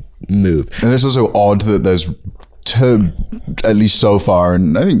line move. And it's also odd that there's at least so far,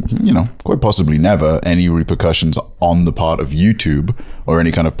 and I think, you know, quite possibly never, any repercussions on the part of YouTube or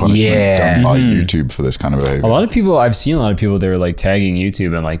any kind of punishment done by YouTube for this kind of behavior. I've seen a lot of people that are like tagging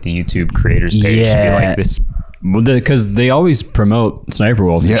YouTube and like the YouTube creators page to be like this, because they always promote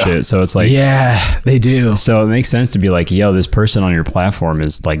Sssniperwolf and shit. So it's like, they do. So it makes sense to be like, yo, this person on your platform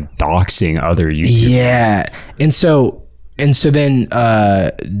is like doxing other YouTubers. Yeah. And so then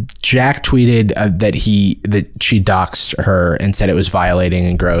Jack tweeted that she doxed her and said it was violating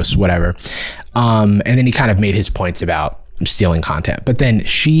and gross, whatever. And then he kind of made his points about stealing content. But then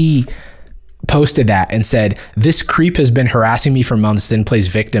she posted that and said, "This creep has been harassing me for months, then plays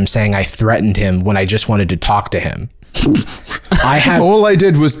victim, saying I threatened him when I just wanted to talk to him." All I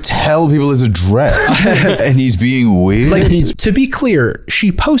did was tell people his address and he's being weird. Like, to be clear,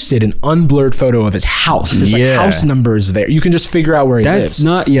 she posted an unblurred photo of his house. His like house number is there. You can just figure out where he lives.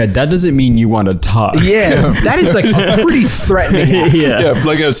 That doesn't mean you want to talk. That is like a pretty threatening act.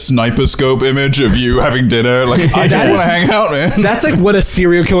 Like a sniper scope image of you having dinner. Like, I just want to hang out, man. That's like what a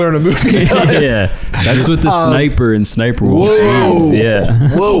serial killer in a movie does. That's what the sniper in Sniperwolf is.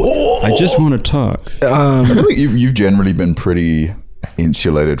 I just want to talk. I feel like you've generally been pretty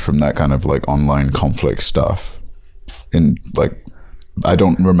insulated from that kind of like online conflict stuff. And like, I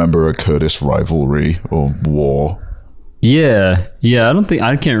don't remember a Kurtis rivalry or war. I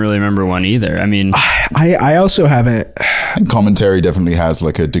can't really remember one either. I mean, I also haven't. And commentary definitely has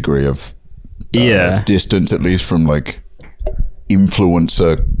like a degree of distance, at least from like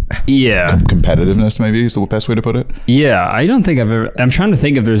influencer competitiveness, maybe is the best way to put it. I don't think I've ever. I'm trying to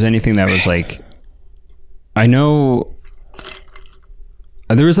think if there's anything that was like, I know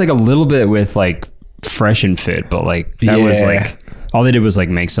there was like a little bit with like Fresh and Fit, but like that was like all they did was like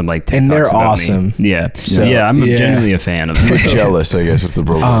make some like TikToks, and they're awesome. Me. I'm genuinely a fan of them. Jealous, I guess, is the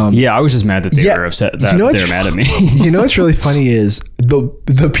problem. I was just mad that they were upset that they were mad at me. You know what's really funny is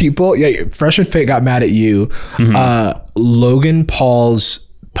the people. Fresh and Fit got mad at you. Logan Paul's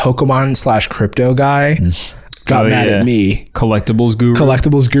Pokemon / crypto guy got mad at me.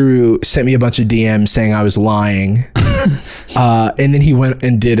 Collectibles Guru sent me a bunch of DMs saying I was lying. And then he went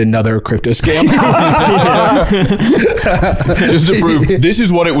and did another crypto scam. Just to prove this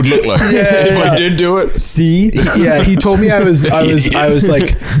is what it would look like if I did do it. See? He told me I was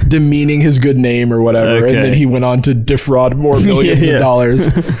like demeaning his good name or whatever, and then he went on to defraud more millions of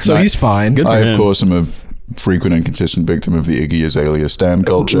dollars. So he's fine. I of course am a frequent and consistent victim of the Iggy Azalea stan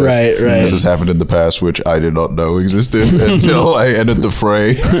culture. Right. This has happened in the past, which I did not know existed until I entered the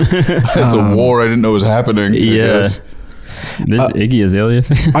fray. It's a war I didn't know was happening. This Iggy Azalea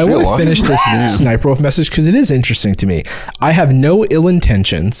fan. I want to finish this Sniperwolf message because it is interesting to me. I have no ill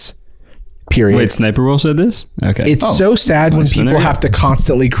intentions. Period. Wait, Sniperwolf said this? Okay. It's so sad when people have to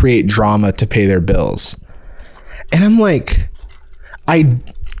constantly create drama to pay their bills. And I'm like, I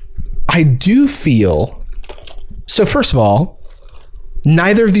do feel. So first of all,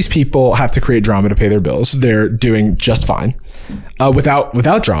 neither of these people have to create drama to pay their bills. They're doing just fine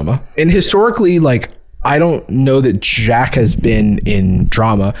without drama. And historically, like, I don't know that Jack has been in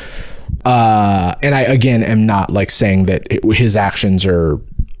drama. And I, again, am not like saying that his actions are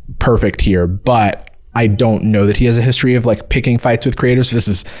perfect here, but I don't know that he has a history of like picking fights with creators.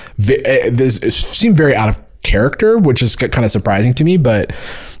 This seemed very out of character, which is kind of surprising to me, but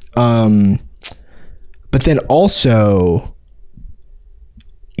then also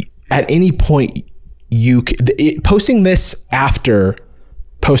at any point posting this after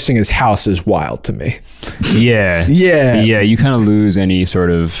posting his house is wild to me. You kind of lose any sort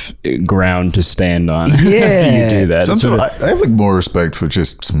of ground to stand on after you do that. I have like more respect for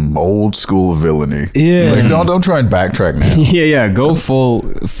just some old school villainy. Like don't try and backtrack now. Go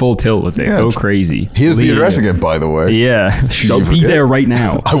full tilt with it. Go crazy. Here's the address again, by the way. I'll be there right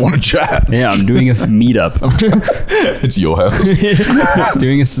now. I want to chat. I'm doing a meetup. It's your house.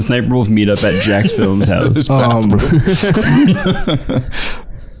 Doing a Sniperwolf meetup at Jack's Film's house.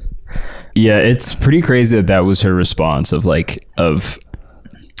 It's pretty crazy that was her response of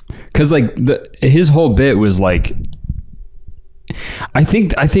because like his whole bit was like, I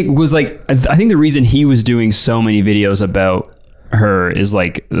think was like, I think the reason he was doing so many videos about her is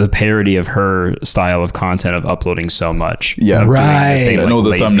like the parody of her style of content of uploading so much. Yeah, right. And all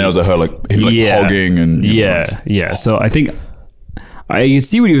the thumbnails are her like hogging and yeah. So I think I could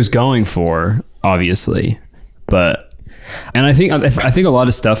see what he was going for, obviously, and I think a lot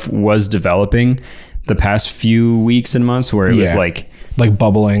of stuff was developing the past few weeks and months where it was like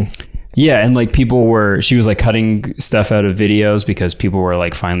bubbling. Yeah, and like she was like cutting stuff out of videos because people were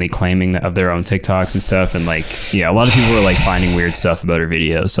like finally claiming of their own TikToks and stuff, and like a lot of people were like finding weird stuff about her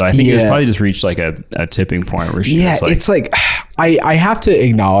videos. So I think it probably just reached like a tipping point where she was like, it's like I have to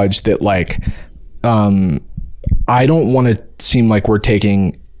acknowledge that like I don't want to seem like we're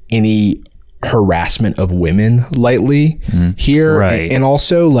taking any harassment of women lightly here, right? And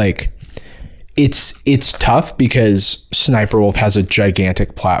also like it's tough because Sssniperwolf has a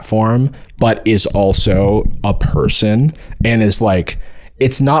gigantic platform, but is also a person and is like,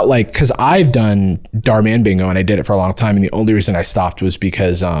 it's not like, because I've done Darman Bingo and I did it for a long time, and the only reason I stopped was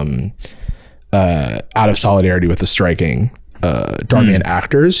because out of solidarity with the striking Darman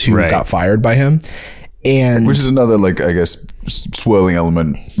actors who got fired by him. And which is another, like, I guess, swirling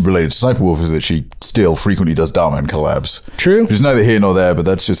element related to Sniperwolf is that she still frequently does Darman collabs. True. Which is neither here nor there, but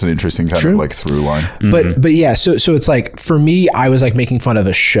that's just an interesting kind of like through line. But yeah, so it's like, for me, I was like making fun of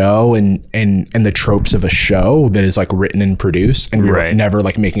a show and the tropes of a show that is like written and produced, and we were never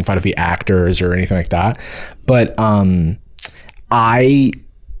like making fun of the actors or anything like that. But I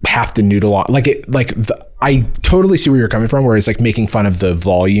have to noodle on I totally see where you're coming from, where it's like making fun of the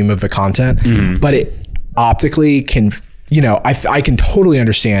volume of the content, but it optically can, I can totally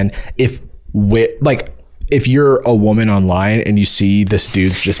understand if you're a woman online and you see this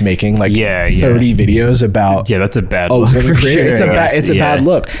dude's just making like 30 videos about that's a bad look. It's a bad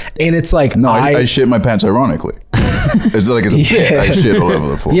look, and it's like I shit my pants ironically. It's like it's a bit I shit all over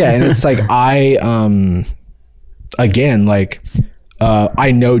the floor. Yeah, and it's like again, like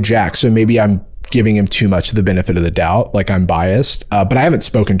I know Jack, so maybe I'm giving him too much of the benefit of the doubt, like I'm biased, but I haven't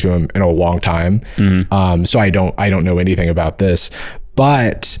spoken to him in a long time, so I don't know anything about this.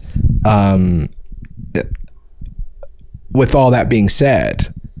 But with all that being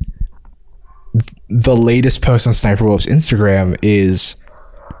said, the latest post on Sniperwolf's Instagram is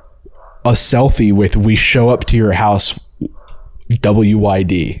a selfie with "We show up to your house,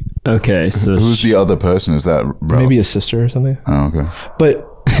 WYD." Okay, so who's the other person? Is that maybe a sister or something? Oh, okay. But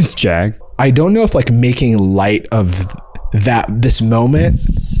it's Jack. I don't know if like making light of this moment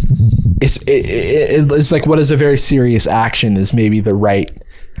it's like what is a very serious action is maybe the right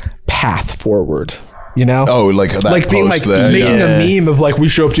path forward. Oh, like that, like being like there, making a meme of like, "We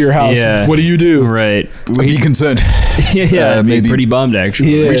show up to your house. What do you do?" Right. Be concerned. Maybe pretty bummed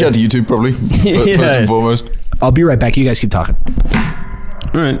actually. Reach out to YouTube probably first and foremost. I'll be right back. You guys keep talking.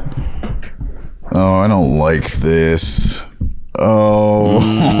 All right. Oh, I don't like this.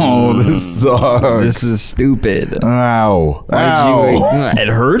 Oh, this sucks. This is stupid. Ow. It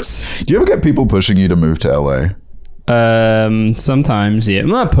hurts. Do you ever get people pushing you to move to LA? Sometimes, yeah. I'm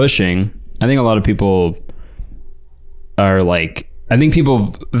not pushing. I think a lot of people are like, I think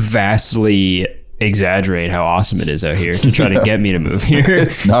people vastly exaggerate how awesome it is out here to try to get me to move here.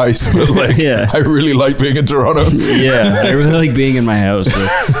 It's nice, but like, I really like being in Toronto. I really like being in my house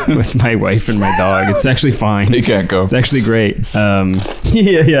with my wife and my dog. It's actually fine. He can't go. It's actually great.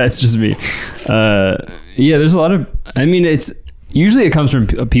 It's just me. There's a lot of, I mean, it comes from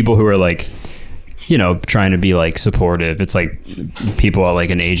people who are like, trying to be like supportive. It's like people at like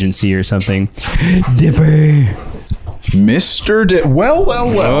an agency or something. Dipper. Mr. Whoa.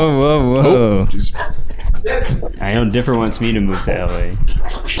 Oh, I know Dipper wants me to move to LA.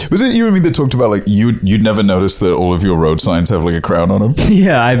 Was it you and me that talked about like you'd never noticed that all of your road signs have like a crown on them?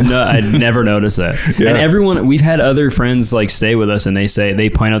 Yeah, I'd never noticed that. And everyone, we've had other friends like stay with us, and they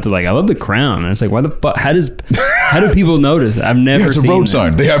point out to like, "I love the crown," and it's like, why the fuck? How do people notice? I've never it's seen a road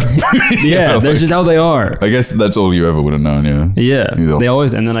sign. They have that's just how they are. I guess that's all you ever would have known. They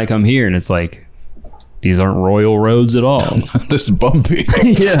always, and then I come here and it's like, these aren't royal roads at all. This is bumpy.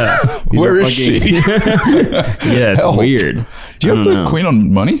 Where is she? It's Help. Weird. Do you have the Queen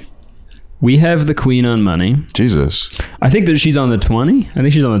on money? We have the Queen on money. Jesus. I think that she's on the 20. I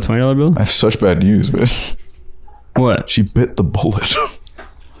think she's on the $20 bill. I have such bad news, man. What? She bit the bullet.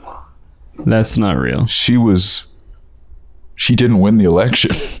 That's not real. She didn't win the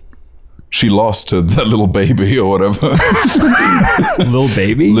election. She lost to that little baby or whatever. Little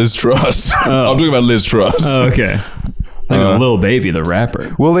baby? Liz Truss. Oh. I'm talking about Liz Truss. Oh, okay. Like Lil Baby, the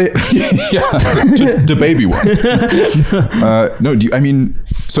rapper. Well, the baby one. No,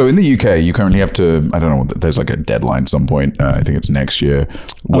 so in the UK, you currently have to, I don't know, there's like a deadline at some point. I think it's next year.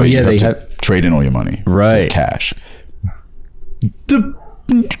 Where you have to trade in all your money. Right. Cash. The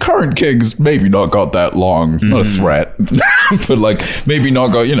current king's maybe not got that long, not a threat, but like maybe not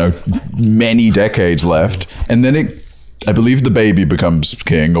got, many decades left. And then I believe the baby becomes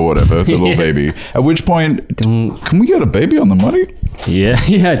king or whatever, the little baby. At which point, can we get a baby on the money? Yeah,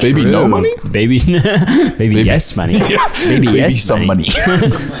 baby true. No money? Baby yes money. Yeah. Baby yes some money.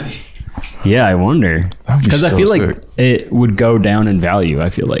 Yeah, I wonder, because I feel sick. like it would go down in value. I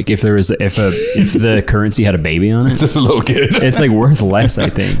feel like if the currency had a baby on it, Just a little kid. it's like worth less. I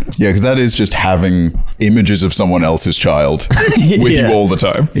think. Yeah, because that is just having images of someone else's child with you all the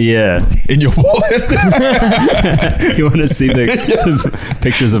time. Yeah. In your wallet. You want to see the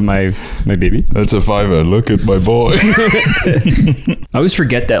pictures of my baby? That's a $5. Look at my boy. I always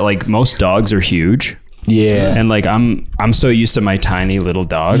forget that like most dogs are huge. Yeah. And like I'm so used to my tiny little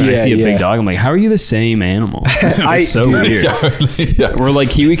dog. And I see a big dog. I'm like, how are you the same animal? It's so weird. Yeah. Where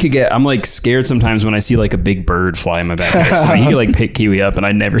like Kiwi could get, I'm like scared sometimes when I see like a big bird fly in my back. So he could like pick Kiwi up and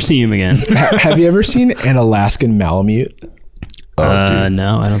I'd never see him again. Have you ever seen an Alaskan Malamute?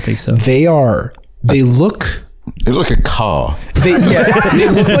 No, I don't think so. They look like a car. They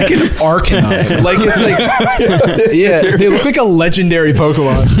look like an Arcanine. Like it's like, they look like a legendary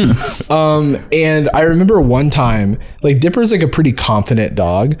Pokemon. And I remember one time, like Dipper's like a pretty confident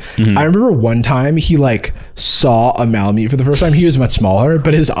dog. Mm-hmm. I remember one time he like saw a Malamute for the first time. He was much smaller,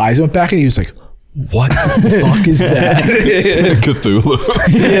 but his eyes went back and he was like, "What the fuck is that?" Cthulhu.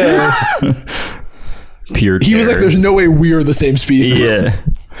 Yeah. Pure terror. He was like, "There's no way we're the same species." Yeah.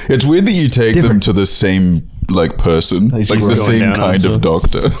 It's weird that you take them to the same like person, like the same kind of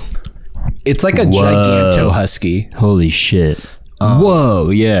doctor. It's like a giganto husky. Holy shit.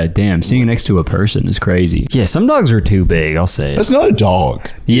 Whoa, yeah, damn. Seeing next to a person is crazy. Yeah, some dogs are too big, I'll say it. That's not a dog.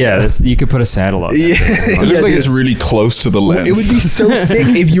 Yeah, you could put a saddle on. Yeah. It looks like it's really close to the lens. It would be so sick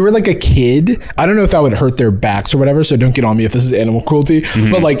if you were like a kid. I don't know if that would hurt their backs or whatever, so don't get on me if this is animal cruelty. Mm-hmm.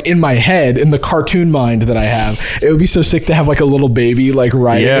 But like in my head, in the cartoon mind that I have, it would be so sick to have like a little baby like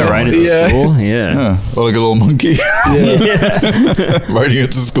riding. Yeah, riding to school. Yeah. Or like a little monkey. Riding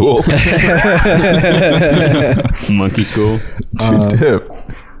it to school. Monkey school. Dude,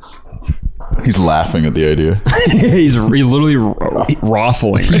 he's laughing at the idea. He's literally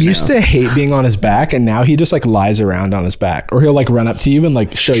raffling. He used to hate being on his back, and now he just like lies around on his back, or he'll like run up to you and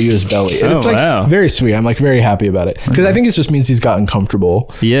like show you his belly. And it's like very sweet. I'm like very happy about it because I think it just means he's gotten comfortable.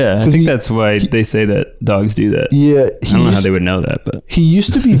 Yeah, I think that's why they say that dogs do that. Yeah, I don't know how they would know that, but he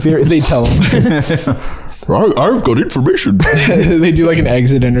used to be very. They tell him. I've got information. They do like an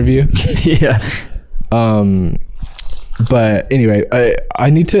exit interview. Yeah. But anyway,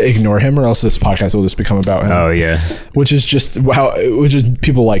 I need to ignore him or else this podcast will just become about him. Oh yeah. Which is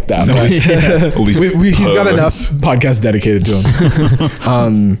people like that. He's got enough podcasts dedicated to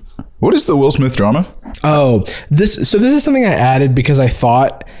him. What is the Will Smith drama? Oh, this is something I added because I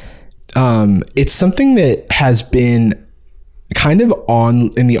thought it's something that has been kind of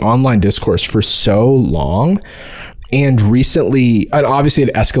in the online discourse for so long. And recently, and obviously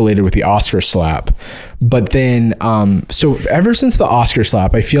it escalated with the Oscar slap, but then, so ever since the Oscar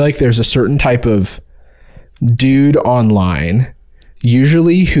slap, I feel like there's a certain type of dude online,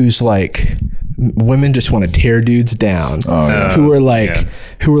 usually who's like, women just want to tear dudes down, who are like,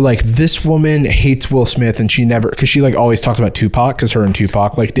 this woman hates Will Smith and she never, cause she like always talks about Tupac cause her and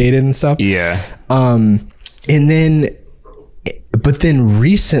Tupac like dated and stuff. Yeah. And then, but then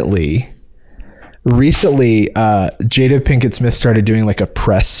recently, Jada Pinkett Smith started doing like a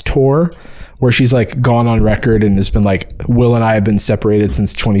press tour where she's like gone on record and has been like, Will and I have been separated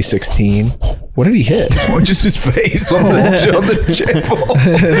since 2016. What did he hit? Oh, just his face on the table.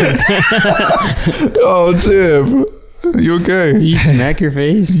 Oh, Tim. You okay? You smack your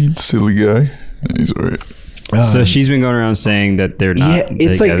face? You silly guy. He's all right. So she's been going around saying that they're not. Yeah,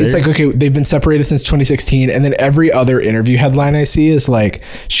 it's like okay, they've been separated since 2016, and then every other interview headline I see is like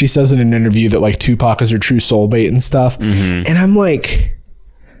she says in an interview that like Tupac is her true soulmate and stuff, and I'm like,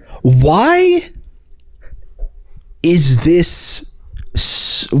 why is this?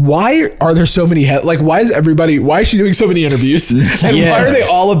 Why are there so many why is she doing so many interviews and why are they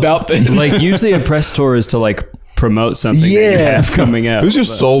all about this? Like usually a press tour is to like promote something that you have coming out. Who's your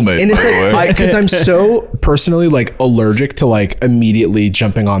soulmate? And it's like because I'm so personally like allergic to like immediately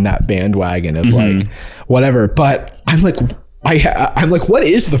jumping on that bandwagon of like whatever, but I'm like I'm like, what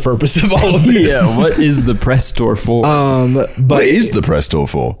is the purpose of all of this? Yeah, what is the press tour for? What is the press tour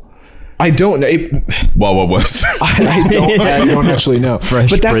for? I don't know. Wild West. I don't actually know.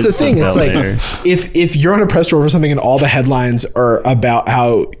 But that's the thing. It's like if you're on a press tour for something and all the headlines are about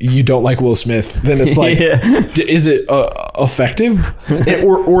how you don't like Will Smith, then it's like, is it effective,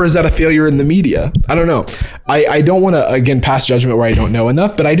 or is that a failure in the media? I don't know. I don't want to again pass judgment where I don't know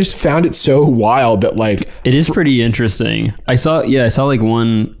enough, but I just found it so wild that like it is pretty interesting. I saw like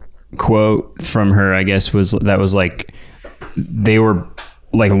one quote from her. I guess was like they were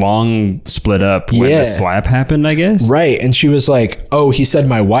like long split up when the slap happened, I guess. Right. And she was like, oh, he said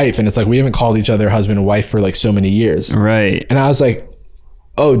my wife. And it's like, we haven't called each other husband and wife for like so many years. Right. And I was like,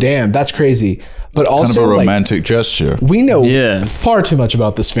 oh, damn, that's crazy. But also kind of a romantic gesture. We know far too much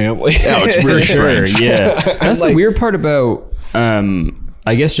about this family. Yeah, it's really strange. Yeah. That's like, the weird part about,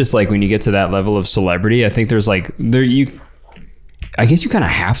 I guess just like when you get to that level of celebrity, I think there's like, I guess you kind of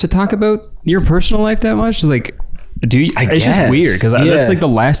have to talk about your personal life that much. It's like, it's just weird because that's like the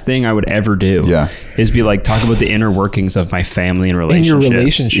last thing I would ever do. Is be like talk about the inner workings of my family and relationships. And your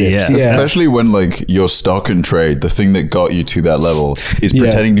relationships, especially when like your stock and trade, the thing that got you to that level is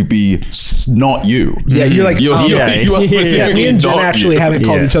pretending to be not you. Yeah, you're like you are specifically me and Jen actually haven't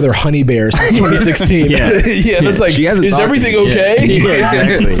called each other honey bears since 2016. That's like, is everything okay? Yeah,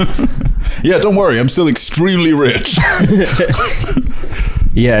 exactly. Yeah, don't worry, I'm still extremely rich.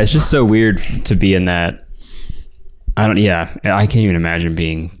 Yeah, it's just so weird to be in that. I can't even imagine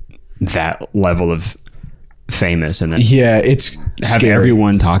being that level of famous and then it's have scary.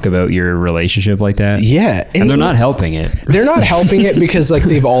 Everyone talk about your relationship like that. And they're not helping it. They're not helping it because like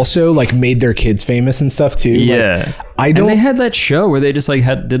they've also like made their kids famous and stuff too. And they had that show where they just like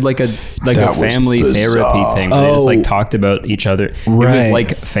did like a family therapy thing where they just like talked about each other. It was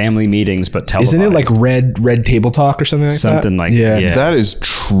like family meetings but televised. Isn't it like red table talk or something like that? Something like that. That is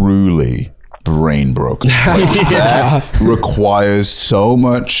truly brain broken. That requires so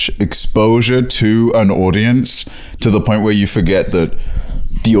much exposure to an audience to the point where you forget that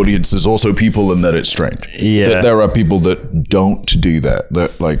the audience is also people and that it's strange. That there are people that don't do that.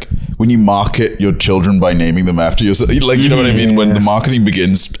 That like when you market your children by naming them after yourself, like you know what I mean? When the marketing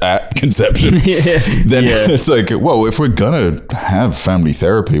begins at conception, then it's like, whoa, if we're gonna have family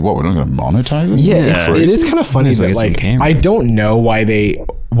therapy, we're not gonna monetize it? It is kind of funny that like I don't know why the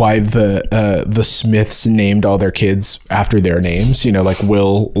Smiths named all their kids after their names, you know, like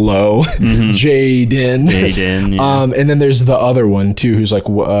Will Lowe, Jaden. And then there's the other one too, who's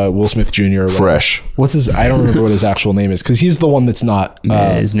like Will Smith Jr. Fresh. What's his? I don't remember what his actual name is because he's the one that's not.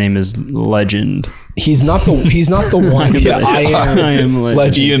 His name is Legend. He's not the one. I am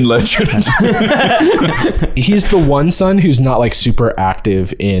Legend. Ian Legend. He's the one son who's not like super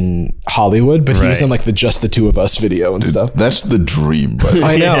active in Hollywood, but he was in like the Just the Two of Us video and stuff. That's the dream. But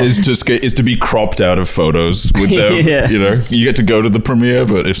I know is to be cropped out of photos with them. You know, you get to go to the premiere,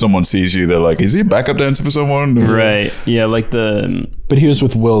 but if someone sees you, they're like, "Is he a backup dancer for someone?" Right? Yeah, like the. But he was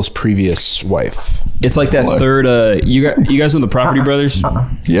with Will's previous wife. It's like that third. You guys know the Property Brothers?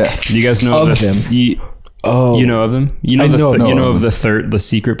 Yeah. Do you guys know of them? You know of them? You know of the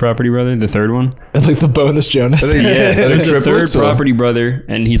secret Property Brother, the third one? Like the bonus Jonas. There's a third Property Brother,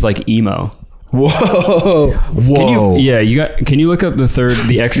 and he's like emo. Whoa! Can you look up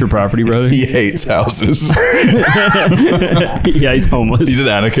the extra Property Brother? He hates houses. He's homeless. He's an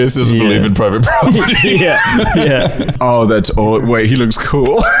anarchist. Doesn't believe in private property. Oh, that's all. Wait, he looks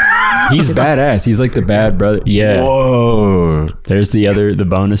cool. He's badass. He's like the bad brother. Yeah. Whoa. There's the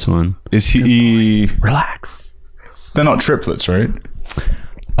bonus one. Is he? Relax. They're not triplets, right?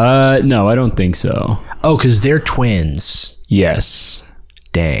 No, I don't think so. Oh, because they're twins. Yes.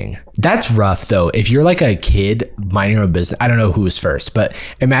 Dang. That's rough though. If you're like a kid minding your own business, I don't know who was first, but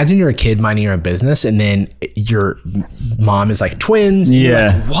imagine you're a kid minding your own business and then your mom is like twins.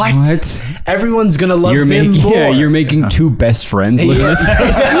 Yeah. Like, what? Everyone's gonna love him more. Yeah, you're making two best friends live in this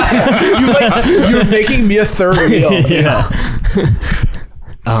house. You're making me a third wheel.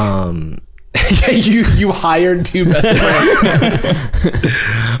 You hired two best friends.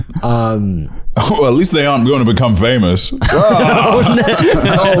 Well, at least they aren't going to become famous. Oh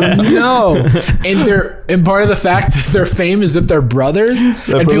no! And part of the fact that their fame is that they're brothers,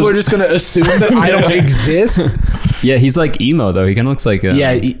 and people are just going to assume that I don't exist. Yeah, he's like emo though. He kind of looks like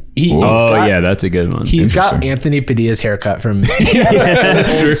that's a good one. He's got Anthony Padilla's haircut from Old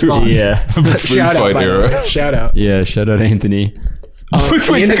Spawn. Shout out. Yeah, shout out Anthony. Look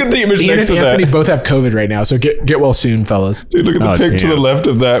at the image next to that. Anthony both have COVID right now, so get well soon, fellas. Dude, look at the pic to the left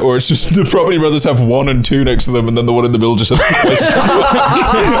of that, or it's just the Property Brothers have 1 and 2 next to them, and then the one in the middle just has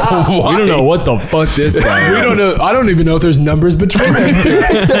We don't know what the fuck this guy is. We don't know. I don't even know if there's numbers between those two.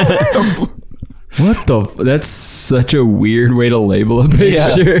 What the? That's such a weird way to label a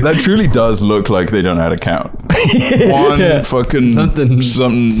picture. That truly does look like they don't know how to count. One fucking something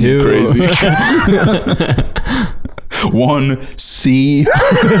two. crazy. One C.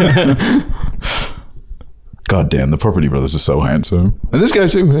 God damn, the Property Brothers are so handsome. And this guy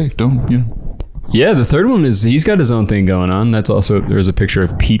too. Hey, don't you know. Yeah, the third one is he's got his own thing going on. That's also there's a picture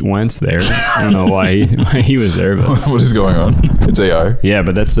of Pete Wentz there. I don't know why he was there, but what is going on? It's AI. Yeah,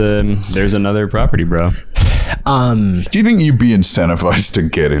 but that's there's another property, bro. Do you think you'd be incentivized to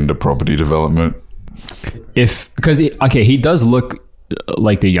get into property development? Because he does look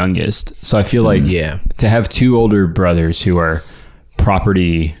like the youngest, so I feel like to have two older brothers who are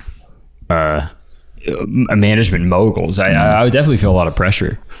property management moguls, I would definitely feel a lot of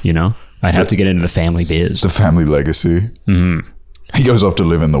pressure, you know. I'd have to get into the family biz. The family legacy. Mm-hmm. He goes off to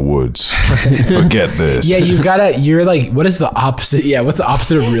live in the woods. Forget this. Yeah, you're like, what is the opposite? Yeah, what's the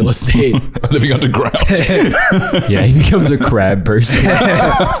opposite of real estate? Living underground. Yeah, he becomes a crab person.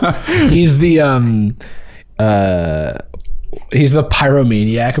 He's the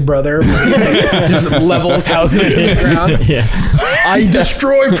pyromaniac brother. Just levels houses in the ground. Yeah. I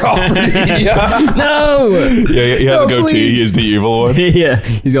destroy property. No. Yeah, he has a goatee. Please. He is the evil one. Yeah,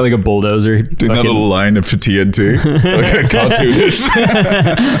 he's got like a bulldozer. Doing that little line of TNT. Like a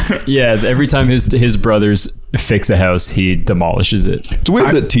cartoonish. Yeah, every time his brothers fix a house, he demolishes it. It's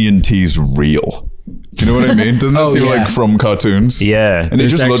weird that TNT's real. Do you know what I mean? Doesn't that seem like from cartoons? Yeah. And it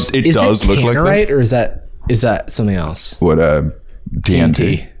just does look like that. Right? Or is that something else? What,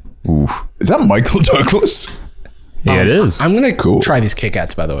 TNT? Oof. Is that Michael Douglas? Yeah, it is. I'm going to try these Kit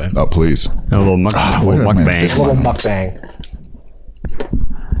Kats, by the way. Oh, please. A little mukbang. Little mukbang.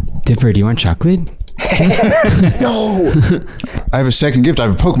 Dipper, do you want chocolate? No. I have a second gift. I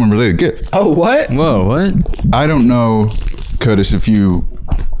have a Pokemon-related gift. Oh, what? Whoa, what? I don't know, Curtis, if you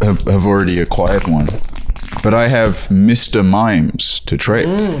have already acquired one. But I have Mr. Mimes to trade.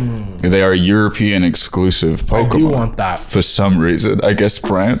 They are European exclusive Pokemon. I do want that. For some reason. I guess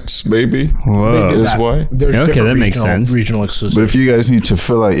France, maybe. Whoa. Is why. There's Okay, that makes sense. Regional exclusive. But if you guys need to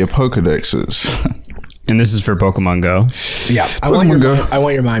fill out your Pokedexes. And this is for Pokemon Go. Yeah. I want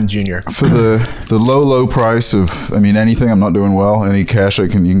your Mime Junior. For the low price of, anything I'm not doing well, any cash you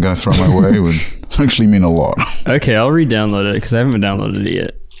can kind of throw my way would actually mean a lot. Okay, I'll re-download it because I haven't downloaded it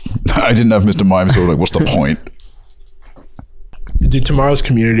yet. I didn't have Mr. Mime, so what's the point? Dude, tomorrow's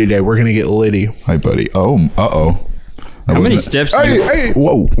community day. We're gonna get litty. Hi, buddy. Oh, uh-oh. How many steps? Hey!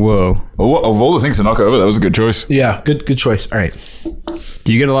 Whoa. Whoa. Of all the things to knock over, that was a good choice. Yeah, good choice. All right.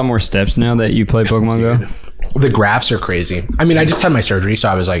 Do you get a lot more steps now that you play Pokemon Go? The graphs are crazy. I just had my surgery, so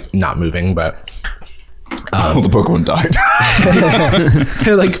I was like not moving, but All the Pokemon died.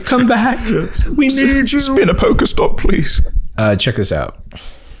 they're like, come back. We need you. Spin a Pokestop, please. Check this out.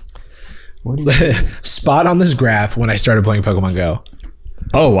 Spot on this graph when I started playing Pokemon Go.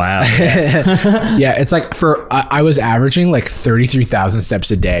 Oh, wow. Yeah, it's like I was averaging like 33,000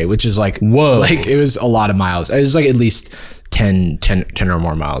 steps a day, which is like, whoa. Like it was a lot of miles. It was like at least 10 or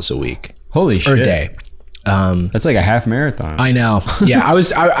more miles a week. Holy shit. Or a day. That's like a half marathon. I know. Yeah,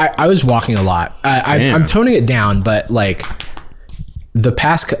 I was walking a lot. I'm toning it down, but like the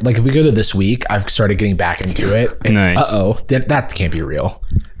past, like if we go to this week, I've started getting back into it. And nice. That can't be real.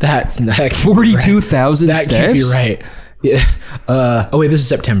 That 42,000 steps? That can't be right. Yeah. Oh wait, this is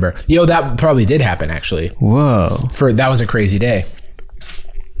September. That probably did happen actually. Whoa. That was a crazy day.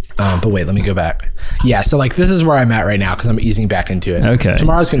 But wait, let me go back. Yeah, so like this is where I'm at right now because I'm easing back into it. Okay.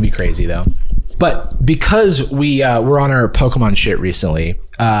 Tomorrow's gonna be crazy though. But because we were on our Pokemon shit recently,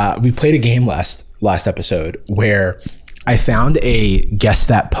 we played a game last episode where I found a Guess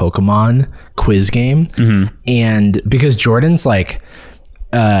That Pokemon quiz game. Mm-hmm. And because Jordan's like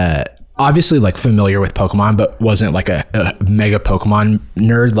obviously like familiar with Pokemon, but wasn't like a mega Pokemon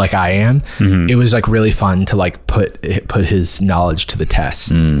nerd like I am, mm-hmm. It was like really fun to like put his knowledge to the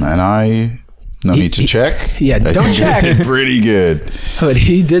test. And I... No need to check. Yeah, don't check. Pretty good. But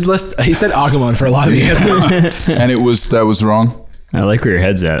he did list. He said Agumon for a lot of the answers, and that was wrong. I like where your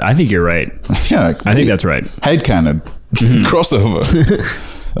head's at. I think you're right. Yeah, I think that's right. Headcanon, crossover.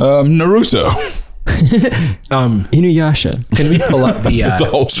 Naruto. Inuyasha. Can we pull up the the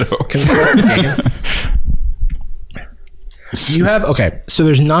whole show? Can we pull up the game? You have so.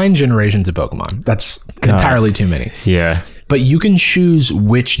 There's 9 generations of Pokemon. That's entirely too many. Yeah. But you can choose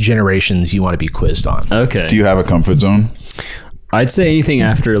which generations you want to be quizzed on. Okay. Do you have a comfort zone? I'd say anything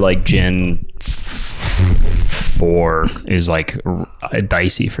after like Gen 4 is like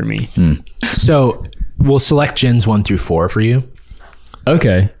dicey for me. So we'll select Gens 1 through 4 for you.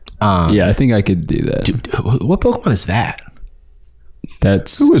 Okay. Yeah, I think I could do that. Dude, what Pokemon is that?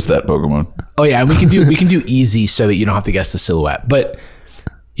 That's Who is that Pokemon? Oh yeah, and we can do easy so that you don't have to guess the silhouette. But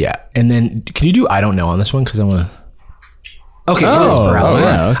yeah, and then can you do I don't know on this one because I want to. Okay, it is Pharrell.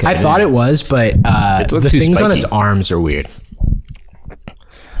 yeah, okay, I thought it was, but the too things on spiky. its arms are weird.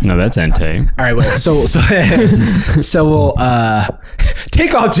 no, that's Entei. All right, wait. So we'll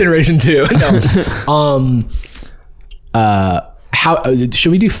take off Generation 2. No. How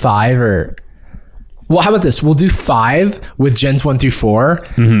should we do 5 or? Well, how about this? We'll do 5 with gens 1 through 4,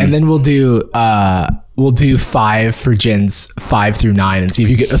 and then we'll do 5 for gens 5 through 9, and see if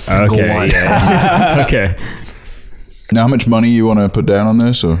you get a single one. Yeah. Okay. Now, how much money you want to put down on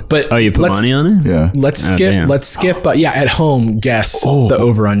this? Or? But You put money on it? Yeah. Let's skip. damn. Let's skip. But yeah, at home, guess the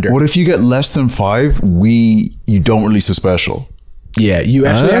over under. What if you get less than 5? You don't release a special. Yeah, you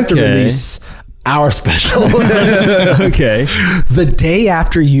actually have to Okay. release our special. Okay. The day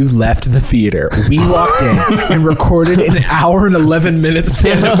after you left the theater, we walked in and recorded an hour and 11 minutes.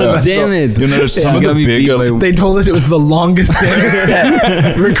 Oh, damn it. You notice some of got the me beat bigger. by- They told us it was the longest set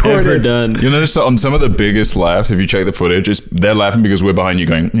Ever recorded. done. You notice on some of the biggest laughs, if you check the footage, they're laughing because we're behind you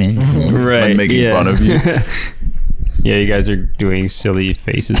going, Right. like making yeah. fun of you. Yeah, you guys are doing silly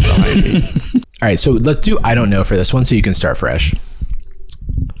faces behind me. All right, so let's do I don't know for this one so you can start fresh.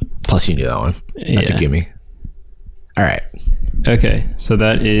 Plus you knew that one. That's a Yeah. gimme. All right. Okay, so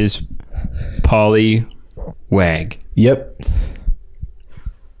that is Polly Wag. Yep.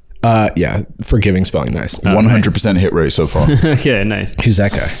 Yeah, forgiving spelling nice. 100% hit rate so far. Okay, nice. Who's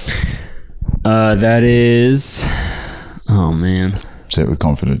that guy? That is. Oh man, Say it with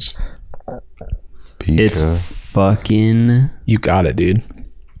confidence. it's Pika. fucking. You got it, dude.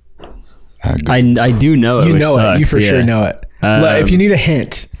 I do know it. You which know it. You sucks, for sure yeah. know it. Look, if you need a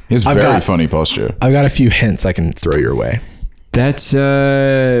hint, He has I've very got- funny posture. I've got a few hints I can throw your way. That's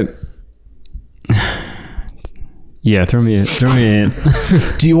Yeah, throw me in.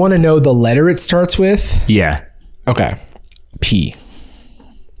 Do you want to know the letter it starts with? Yeah. Okay. P.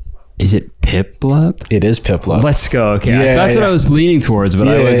 Is it Piplup? It is Piplup. Let's go. Okay, Yeah, that's what yeah. I was leaning towards, but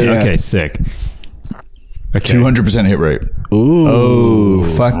I Yeah, wasn't. yeah. Okay, sick. Okay. 200% hit rate. Ooh. Oh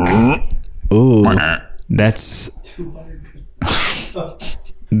fuck. Ooh. That's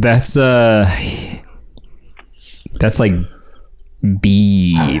like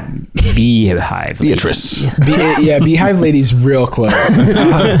beehive. Beatrice. Yeah, Beehive Lady's real close.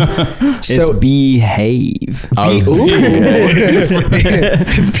 It's behave. Ooh.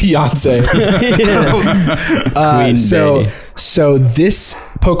 It's Beyonce. Queen Bee. So this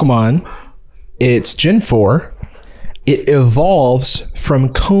Pokemon, it's Gen 4. It evolves from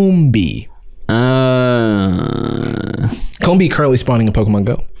Combee. Combee currently spawning in Pokemon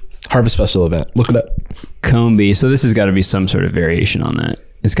Go. Harvest Festival event. Look it up. Combee. So this has got to be some sort of variation on that.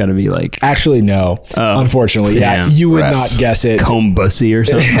 It's got to be like Actually, no. Oh, Unfortunately, yeah, damn. you would Rats. not guess it. Combussy or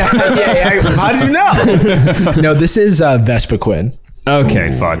something. yeah. How did you know? No, this is Vespiquen.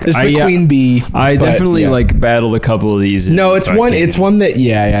 Okay, fuck. It's the Queen Bee. I but, definitely yeah. like battled a couple of these. No, it's one. It's one that.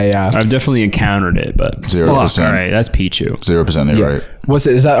 Yeah. I've definitely encountered it, but 0%. fuck. All right, that's Pichu. 0% hit rate. What's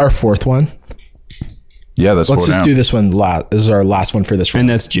it? Is that our fourth one? Yeah, that's Let's 4 just down. do this one last. This is our last one for this round. And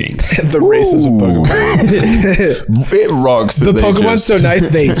that's Jinx. The races of Pokemon. It rocks. That The they Pokemon's just- so nice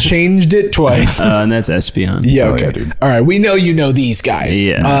they changed it twice. And that's Espeon. Yeah, Oh, okay. yeah, dude. All right, we know you know these guys.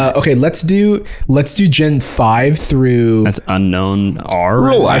 Yeah. Okay, let's do Gen 5 through That's unknown R.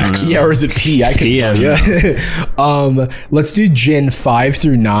 Relax. yeah, or is it P? I can P, tell you. Let's do Gen 5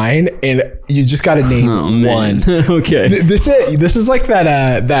 through 9 and you just got to name one. Okay. This is like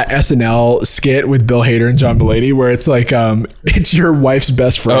that SNL skit with Bill Hader and John Mulaney where it's like it's your wife's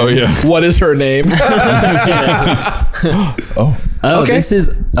best friend. Oh, yeah. What is her name? Oh, Oh, Okay. this is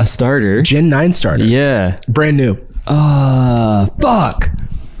a starter. Gen 9 starter. Yeah. Brand new. Fuck.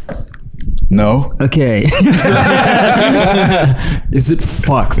 no. Okay. Is it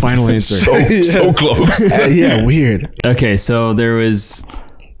fuck? Final answer. So close. Yeah, weird. Okay, so there was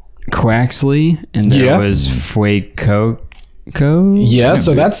Quaxley and there Yeah. was Fuecoco. Yeah,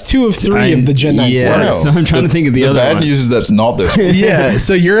 so that's 2 of 3 of the Gen 9 Yeah, starters. so I'm trying to think of the other bad one. news is that's not this one. Yeah,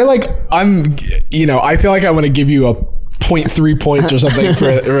 so you're like I feel like I want to give you a 0.3 points or something for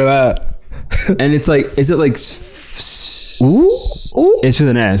that. And it's like, is it like? Ooh. It's with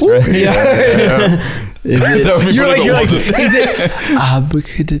an S, right? Yeah. Is it, That would be You're funny like, if it wasn't. is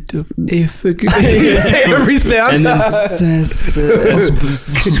it you say every sound. and then says,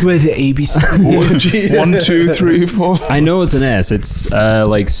 Swear to ABC. 1, 2, 3, 4. I know it's an S. It's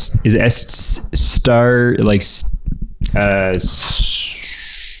like is S star like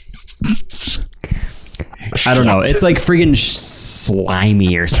I don't know. It's like friggin'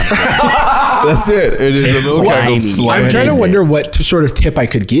 slimy or something. That's it. It is a little cat called Slimy. I'm trying to wonder what sort of tip I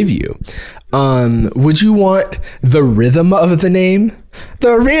could give you. Would you want the rhythm of the name?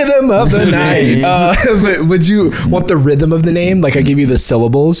 The rhythm of the night. But would you want the rhythm of the name? Like I give you the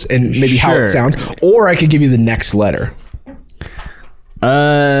syllables and maybe how it sounds, or I could give you the next letter.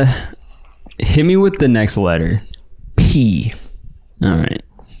 Hit me with the next letter. P. All right.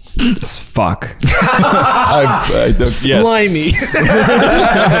 Fuck. Slimy.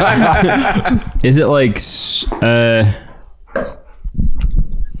 Is it like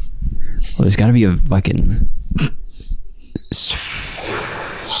well, there's got to be a fucking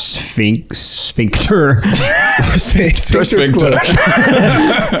sphincter. Sphincter.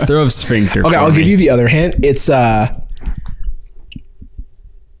 Throw a sphincter. Okay, I'll give you the other hint. It's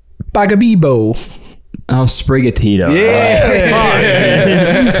Bagabibo. Oh, Sprigatito. Yeah.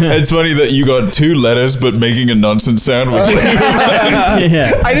 It's funny that you got 2 letters, but making a nonsense sound was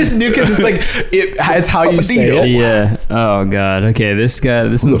Yeah. I just knew because it's like it's how you say it. Yeah. Oh god. Okay. This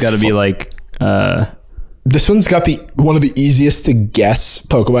one's got to be like. This one's got one of the easiest to guess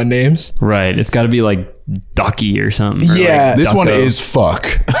Pokemon names. Right. It's got to be like Ducky or something. Or Yeah. like this one Ducko. is fuck.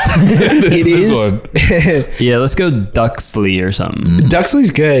 It is. Yeah. Let's go Duxley or something.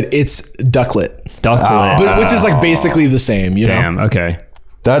 Duxley's good. It's Ducklet. Ducklet. Which is like basically the same, you Damn. know? Okay.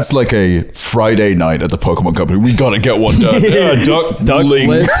 That's like a Friday night at the Pokemon Company. We gotta get one done. Yeah,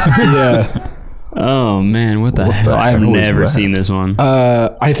 Ducklet. Yeah. Oh man, what the hell? I've hell is never that? seen this one.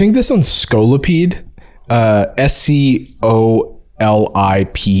 I think this one's Scolipede. Scolipede.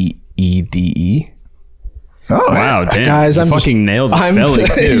 Oh, Wow, damn. Guys, you I'm fucking nailed the spelling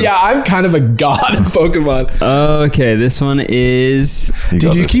too. Yeah, I'm kind of a god of Pokemon. Okay, this one is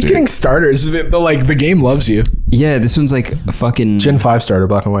Dude, you keep getting starters. The game loves you. yeah, this one's like a fucking Gen 5 starter,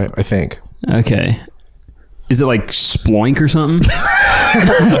 black and white, I think. okay. Is it like Sploink or something?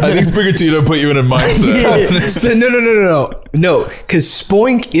 I think Sprigatito put you in a mindset. So no, because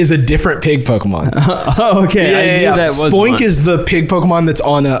Spoink is a different pig Pokemon. Oh, okay. I knew that was Spoink one. is the pig Pokemon that's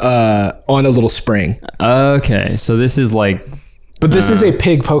on a little spring. Okay, so this is like But this is a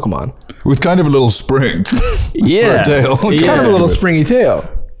pig Pokemon. With kind of a little spring. yeah, For a tail. yeah. Kind of a little springy tail.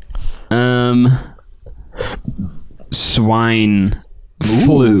 Swine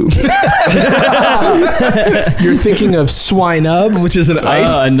flu. You're thinking of Swinub, which is an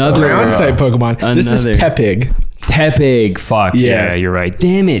ice another- ground type Pokemon. This is another- Tepig. Tepig. Fuck Yeah. yeah, you're right.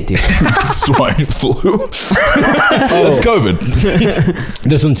 Damn it, dude. Swine flu. It's COVID.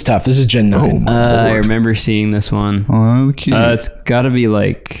 This one's tough. This is Gen 9. I remember seeing this one. Oh, cute. It's got to be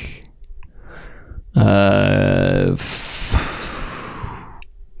like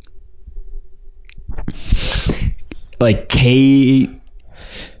like Kane.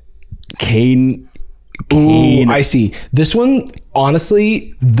 Ooh, I see. This one,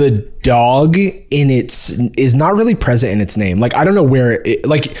 honestly, the dog is not really present in its name. Like, I don't know where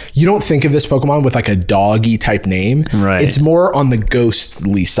you don't think of this Pokemon with like a doggy type name. Right. It's more on the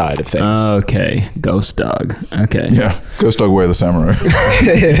ghostly side of things. Okay, Ghost Dog. Okay. Yeah. Ghost Dog Way of the Samurai.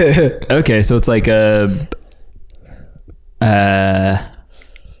 Okay, so it's like a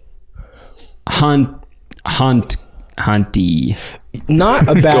Hunty. Not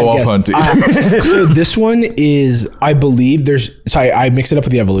a bad Go off, guess. Hunty. So this one is, I believe I mixed it up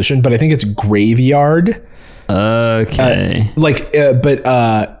with the evolution, but I think it's Graveyard. Okay. But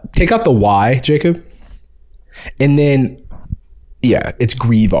take out the Y, Jacob. And then, yeah, it's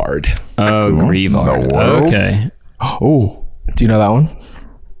Grievard. Oh, Grievard. the world? Okay. Oh, Do you know that one?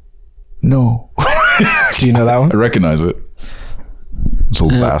 no. Do you know that I one? recognize it. It's a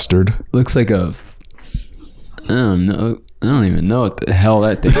little bastard. Looks like a. I don't know. I don't even know what the hell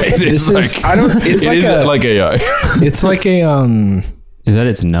that thing is. It is It's like AI. It's like a Is that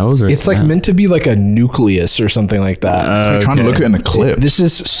its nose or it's like meant to be like a nucleus or something like that. I'm trying to look at it in a clip. This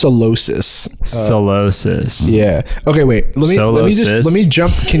is Solosis. Solosis? Yeah. Okay, wait. Let me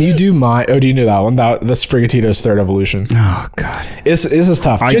jump. Can you do my do you know that one? That's Sprigatito's third evolution. Oh god. This is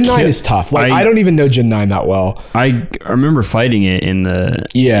tough. Gen 9 is tough. Like I don't even know Gen 9 that well. I remember fighting it in the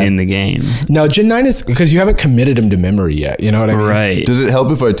in the game. No, Gen 9 is because you haven't committed him to memory yet. You know what I mean? Right. Does it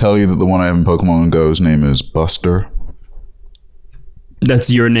help if I tell you that the one I have in Pokemon Go's name is Buster?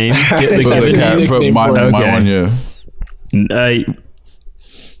 That's your name? For the cat, for my one, yeah.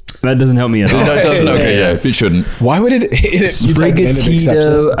 That doesn't help me at all. That doesn't, okay, yeah, it shouldn't. Why would it? You type it in, it accepts it.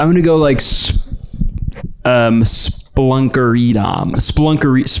 Sprigatito. I'm gonna go like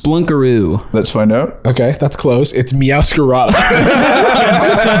Splunkaroo. Let's find out. Okay, that's close. It's Meowscarada.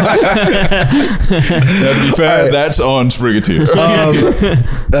 Now, to be fair, that's on Sprigateer.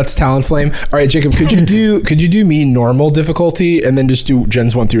 That's Talonflame. All right, Jacob, could you do me normal difficulty and then just do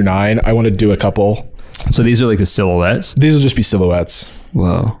gens 1 through 9? I want to do a couple. So these are like the silhouettes? These will just be silhouettes.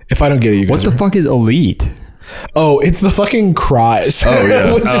 Whoa. If I don't get it, you guys. What the fuck is elite? Oh, it's the fucking cries. Oh,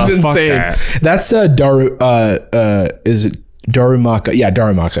 yeah. Which is insane. That's is it Darumaka? Yeah,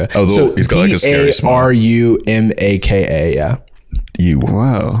 Darumaka. Oh, so he's got like a scary smile. Darumaka, yeah.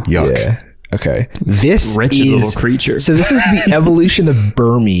 Wow. Yuck. Yeah. Okay. This Wretched little creature. So this is the evolution of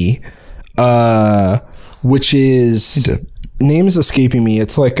Burmy, which is name is escaping me.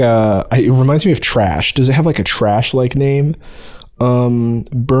 It's like it reminds me of Trash. Does it have like a Trash-like name?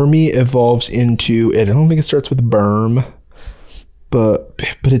 Burmy evolves into it. I don't think it starts with Burm, but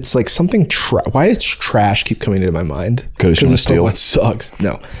it's like something. Why does Trash keep coming into my mind? Because it's steal. What sucks?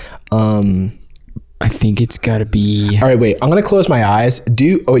 No. I think it's got to be. All right, wait. I'm gonna close my eyes. Do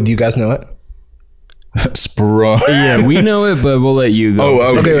you guys know it? Sprung. Yeah, we know it, but we'll let you go.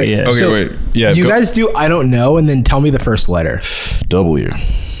 Oh, okay. Wait. Yeah. Okay, So wait. Yeah, you guys do. I don't know, and then tell me the first letter. W.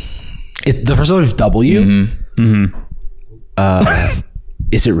 The first letter is W. Mm-hmm.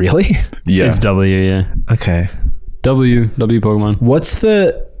 Is it really? Yeah. It's W, yeah. Okay. W Pokemon. What's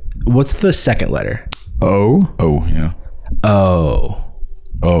the second letter? O. Oh, yeah. Oh.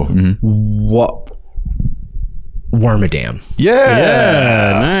 Oh. Mm-hmm. What? Wormadam. Yeah.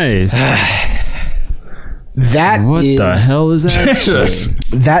 Yeah, nice. That What is, the hell is that?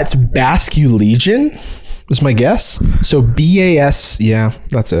 That's Basculegion, is my guess. So BAS, yeah,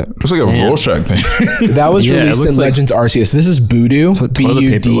 that's it. Looks like a Damn. Rorschach thing. That was Yeah, it released in looks like- Legends Arceus. This is Budew, what toilet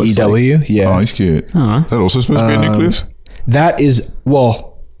paper looks Budew. Yeah. Oh, he's cute. Huh. Is that also supposed to be a nucleus? That is,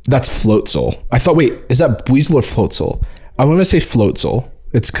 well, that's Floatzel. I thought, wait, is that Weasel or Floatzel? I'm going to say Floatzel.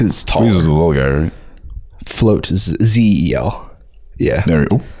 It's because it's tall. Weasel's a little guy, right? Float is Z-E-L. Yeah. There we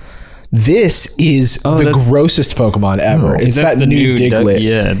go. This is the that's- grossest Pokemon ever. It's That's that the new Diglett.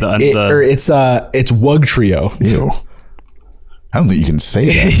 Yeah, It's Wugtrio. Ew. I don't think you can say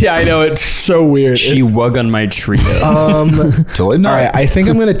that. Yeah, I know. It's so weird. she wug on my trio. Till it All right, I think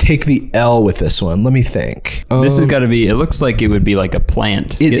I'm going to take the L with this one. Let me think. This has got to be. It looks like it would be like a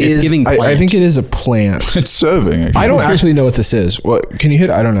plant. It's giving plant. I think it is a plant. It's serving. Actually. I don't actually know what this is. What can you hit?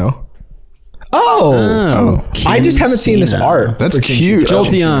 I don't know. Oh, I just haven't seen this art. That's for cute.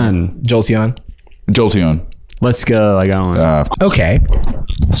 Jolteon. Jolteon. Jolteon. Let's go. I got one. Okay,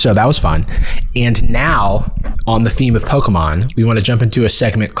 so that was fun. And now, on the theme of Pokemon, we want to jump into a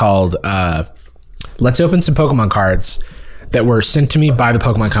segment called Let's Open Some Pokemon Cards that were sent to me by the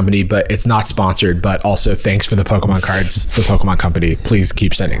Pokemon Company, but it's not sponsored, but also thanks for the Pokemon cards, the Pokemon Company. Please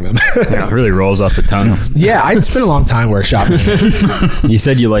keep sending them. Yeah, it really rolls off the tongue. Yeah, I spent a long time workshopping. You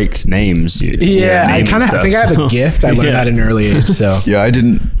said you liked names. Yeah, I kind of think I have a gift. I learned that at an early age, so. Yeah, I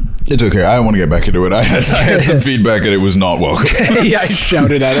didn't. It's okay. I don't want to get back into it. I had some feedback and it was not welcome. Yeah, I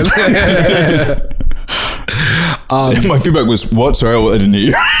shouted at him. My feedback was, what? Sorry, I didn't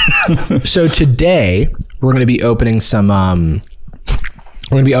hear you. So today we're going to be opening some.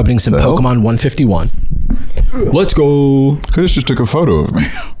 Pokemon 151. Let's go. Curtis just took a photo of me.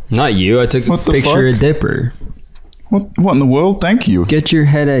 Not you. I took What a the picture fuck? of Dipper. What in the world? Thank you. Get your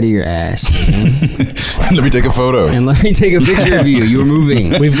head out of your ass. Let me take a photo. And let me take a picture of you. You were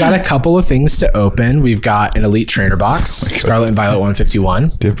moving. We've got a couple of things to open. We've got an Elite Trainer box, Scarlet and Violet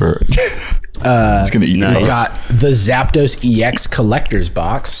 151. Dipper. He's gonna eat nice. the We've box. got the Zapdos EX Collector's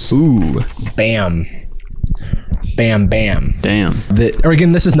box. Ooh. Bam. Bam, bam. Damn. Or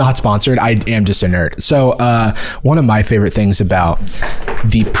again, this is not sponsored. I am just a nerd. So one of my favorite things about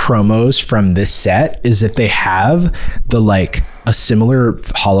the promos from this set is that they have a similar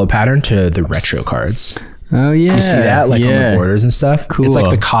hollow pattern to the retro cards. Oh, yeah. You see that on the borders and stuff? Cool. It's like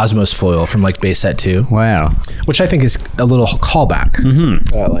the Cosmos foil from base set 2. Wow. Which I think is a little callback.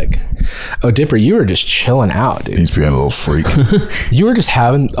 Mm-hmm. Oh, Dipper, you were just chilling out, dude. He's being a little freak. You were just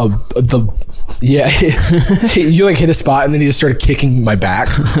having you hit a spot and then he just started kicking my back.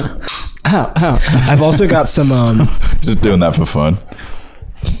 Ow. I've also got some He's just doing that for fun.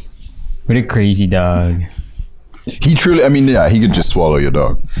 What a crazy dog. He truly, he could just swallow your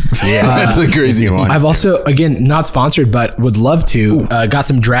dog. Yeah. That's a crazy one. I've also, again, not sponsored, but would love to. Got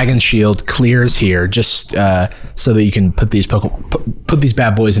some Dragon Shield clears here, just so that you can put these put these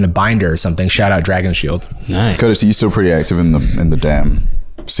bad boys in a binder or something. Shout out Dragon Shield. Nice. Curtis, are you still pretty active in the damn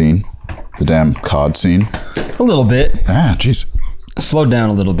scene? The damn card scene? A little bit. Ah, jeez. Slowed down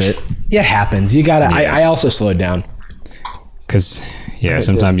a little bit. Yeah, it happens. You gotta. I also slowed down. Because Yeah,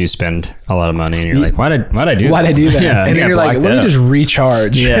 sometimes you spend a lot of money and you're like, why'd I do that? Why'd I do that? Yeah, and then you're like, let me just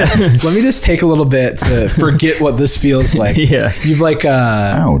recharge. Yeah. Let me just take a little bit to forget what this feels like. Yeah. You've like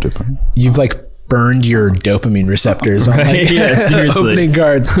burned your dopamine receptors on like seriously. opening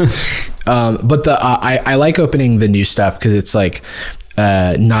cards. But I like opening the new stuff because it's like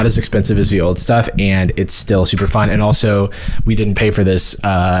not as expensive as the old stuff, and it's still super fun. And also, we didn't pay for this,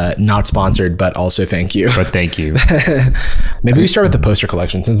 not sponsored, but also thank you. But thank you. Maybe we start with the poster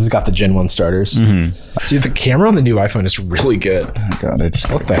collection since it's got the Gen 1 starters. Dude, the camera on the new iPhone is really good. Oh God,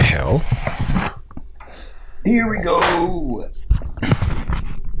 What the hell? Here we go.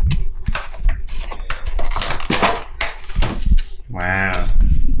 Wow.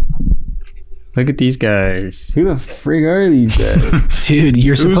 Look at these guys. Who the frig are these guys? Dude,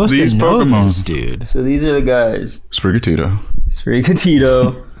 you're supposed these to know Pokemon? this, dude. So these are the guys. Sprigatito.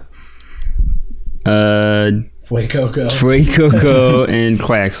 Sprigatito. Fuecoco and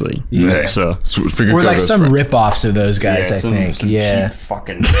Quaxley. Yeah. So We're like some rip-offs of those guys, I think. Some Yeah. cheap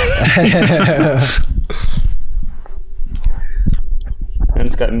fucking. And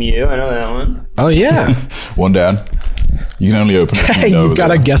it's got Mew. I know that one. Oh, yeah. One down. You can only open it. You've got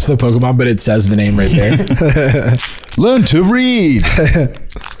to guess the Pokemon, but it says the name right there. Learn to read.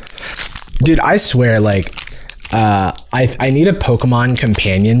 Dude, I swear, like, I need a Pokemon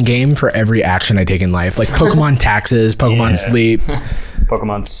companion game for every action I take in life. Like Pokemon taxes, Pokemon sleep.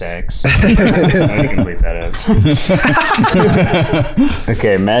 Pokemon sex. I can complete that out.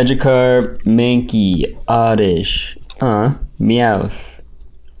 Okay, Magikarp, Mankey, Oddish, Meowth,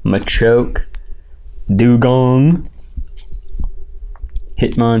 Machoke, Dugong,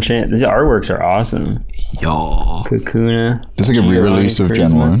 Hitmonchan. These artworks are awesome. Y'all. Kakuna. There's like a re-release of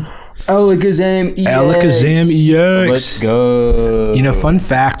Gen 1. Alakazam EX. Alakazam EX. Let's go. You know, fun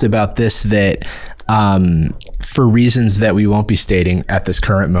fact about this that for reasons that we won't be stating at this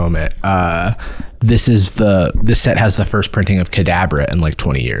current moment, this set has the first printing of Kadabra in like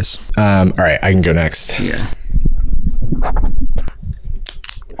 20 years. All right, I can go next. Yeah.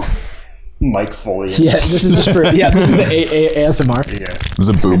 Mike Foley. Yeah, this is just for this is the ASMR. Yeah. It was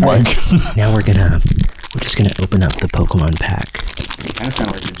a boom mic. Now we're just gonna open up the Pokemon pack. Kind of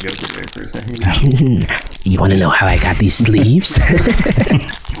sounded like a Joker there for a second. You want to know how I got these sleeves? I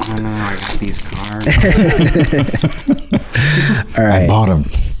don't know. I got these cards. All right. I bought them.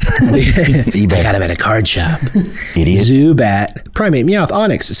 I got them at a card shop. Idiot. Zubat, Primate, Meowth,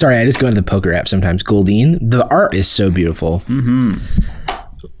 Onix. Sorry, I just go into the poker app sometimes. Goldeen. The art is so beautiful.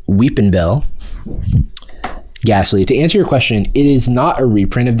 Weepin' Bell. Ghastly. To answer your question, it is not a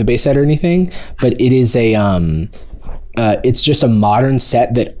reprint of the base set or anything, but it is a it's just a modern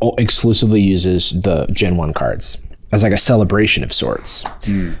set that exclusively uses the Gen 1 cards as like a celebration of sorts.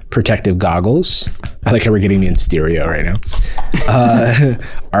 Protective Goggles. I like how we're getting me in stereo right now.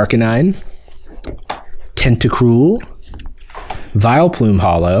 Arcanine. Tentacruel. Vileplume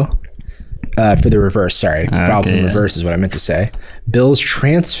Hollow. For the reverse, sorry. Vileplume reverse is what I meant to say. Bill's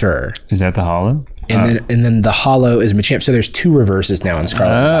Transfer. Is that the hollow? And then the hollow is Machamp. So there's 2 reverses now in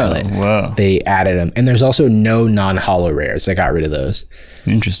Scarlet and Violet. Wow. They added them. And there's also no non-hollow rares. They got rid of those.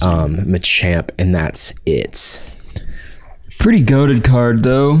 Interesting. Machamp, and that's it. Pretty goated card,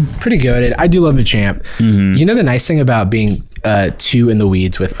 though. Pretty goated. I do love Machamp. You know the nice thing about being too in the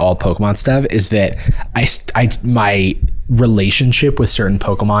weeds with all Pokemon stuff is that my relationship with certain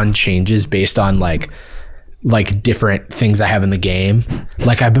Pokemon changes based on like different things I have in the game.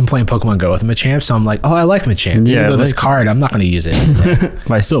 Like I've been playing Pokemon GO with Machamp, so I'm like, oh, I like Machamp. Yeah, Even though this card, I'm not going to use it.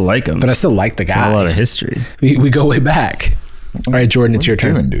 But I still like him. But I still like the guy. A lot of history. We go way back. All right, Jordan, it's your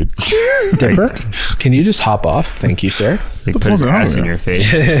turn. Dude. Dipper, can you just hop off? Thank you, sir. He put his ass in your face.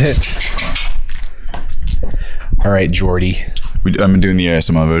 All right, Jordy. I'm doing the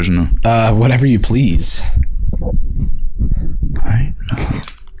ASMR version now. Whatever you please. Right.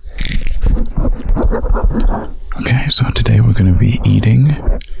 Okay, so today we're going to be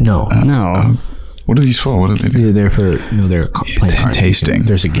eating. No. No. What are these for? What are they doing? They're playing cards. Tasting.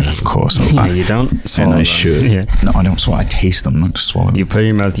 There's a game. Of course. No, you don't swallow And I them. should. Yeah. No, I don't swallow. I taste them, not just swallow them. You put it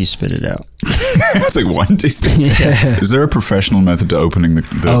in your mouth, you spit it out. It's like wine tasting. Is there a professional method to opening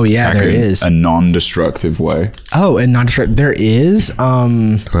the Oh, yeah, there packet is. a non-destructive way? Oh, and non-destructive. There is.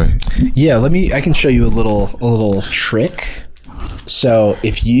 Right. Yeah, I can show you a little trick. So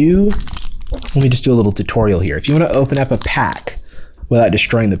let me just do a little tutorial here. If you want to open up a pack without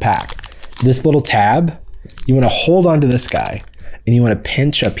destroying the pack, this little tab, you want to hold onto this guy and you want to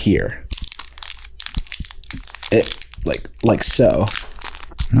pinch up here. Like so.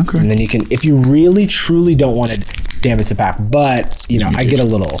 Okay. And then you can, if you really truly don't want to damage the pack, but I get a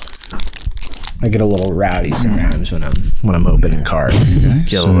little I get a little rowdy sometimes when I'm opening cards. Okay,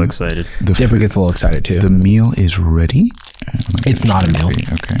 Get a little excited. Dipper gets a little excited too. The meal is ready. It's not a meal.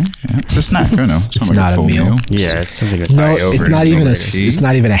 Okay, yeah. It's a snack. I know. It's not a meal. Yeah, it's something to No, tie over. it's not and even go a. ready. It's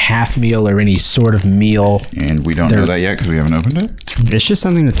not even a half meal or any sort of meal. And we don't know that yet because we haven't opened it. It's just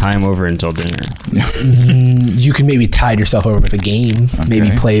something to tie him over until dinner. You can maybe tide yourself over with a game.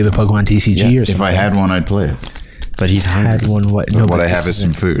 Maybe play the Pokemon TCG or something. If I had one, I'd play it. But he's hungry. Had one. What? But No, what but I have this is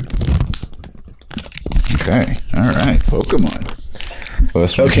some food. Okay. All right. Pokemon.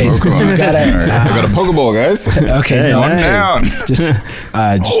 First one, Okay, Pokemon. you gotta- All right. I got a Pokeball, guys. Okay, Hey, no, nice. Down. just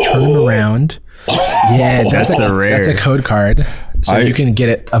turn them around. Yeah, That's the rare. That's a code card, so you can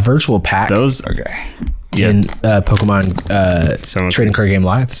get a virtual pack Those. Okay. in Pokemon Someone Trading Card Game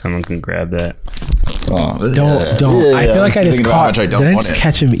Live. Someone can grab that. Oh, Don't. I feel like I just thinking about how caught. much I don't Did I want just it.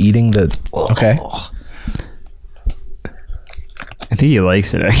 catch him eating the? Okay, I think he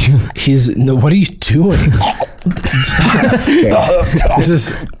likes it, actually. he's no. What are you doing? Stop. Okay. This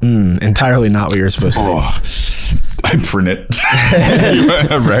is entirely not what you're supposed to do. Oh, I print it.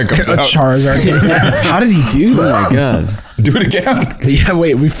 A rag comes A out. Charizard. How did he do that? Oh my god. Do it again. Yeah,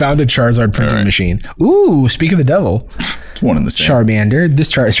 wait. We found a Charizard printing right. machine. Ooh, speak of the devil, It's one in the same. Charmander.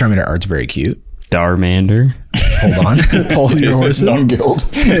 This Charmander art's very cute. Darmander. Hold on. Hold your It's horses. non-guild.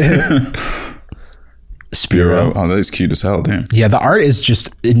 Spiro. Oh, that is cute as hell. Damn. Yeah, the art is just,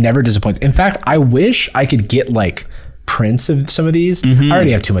 it never disappoints. In fact, I wish I could get like prints of some of these. I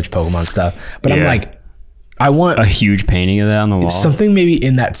already have too much Pokemon stuff, but I'm Yeah. like, I want A huge painting of that on the wall. something maybe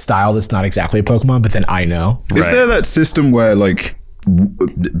in that style that's not exactly a Pokemon, but then I know. Is Right. there that system where like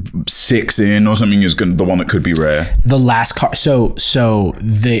 6 in or something is the one that could be rare? The last card, so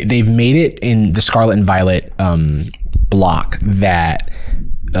they've made it in the Scarlet and Violet block that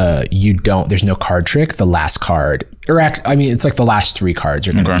there's no card trick. The last card, it's like the last 3 cards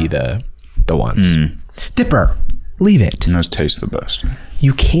are going to Okay. be the ones. Dipper, leave it. And those taste the best.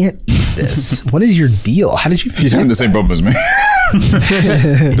 You can't eat this. What is your deal? How did you He's having the same problem as me.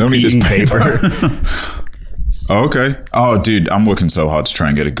 Don't eat this Eating paper. Oh, okay. Oh, dude, I'm working so hard to try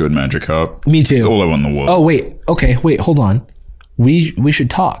and get a good Magikarp. Me too. It's all I want in the world. Oh wait, okay, wait, hold on. We should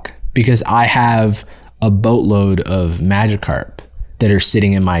talk because I have a boatload of Magikarp that are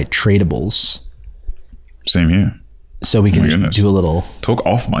sitting in my tradables. Same here. So we can just goodness. do a little Talk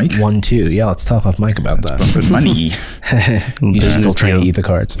off mic. 1-2. Yeah, let's talk off mic about that. But money. You're still trying to eat the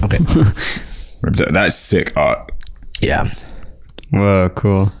cards. Okay. That's sick art. Yeah. Whoa,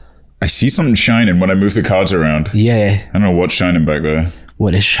 cool. I see something shining when I move the cards around. Yeah. I don't know what's shining back there.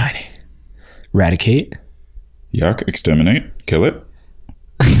 What is shining? Eradicate. Yuck. Exterminate. Kill it.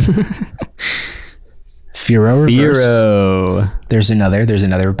 Firo reverse. Hero. There's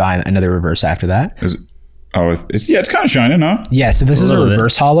another buy another reverse after that. Is it? Oh, it's kind of shining, huh? Yeah, so this is a little bit.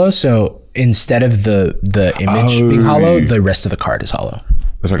 reverse hollow. So instead of the image being hollow, the rest of the card is hollow.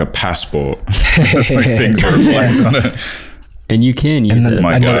 It's like a passport. It's like things that reflect on it. And you can use it.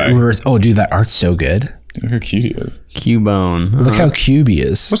 My Another guy. reverse. Oh, dude, that art's so good. Look how cute he is. Cubone. Look how cute he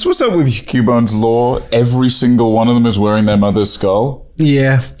is. What's up with Cubone's lore? Every single one of them is wearing their mother's skull.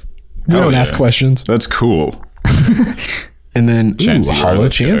 Yeah. We Hell don't yeah. ask questions. That's cool. And then Chansey, hollow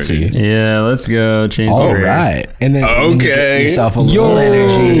let's go, Chansey. dude. Yeah, let's go. Chains All of Rare. right. And then you get Okay. yourself a little Yo,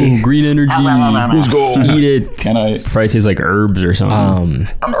 energy. green energy. Let's go. Eat it. Can I? Probably tastes like herbs or something.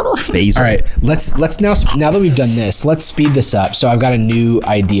 Basil. All right, let's now that we've done this, let's speed this up. So I've got a new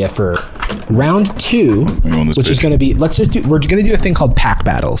idea for round 2, We want this which is bitch. going to be we're going to do a thing called pack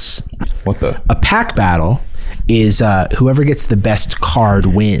battles. What the? A pack battle is whoever gets the best card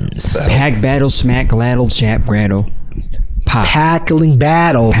wins. Pack battle, smack, gladdle, chap, grattle. Pop. Packling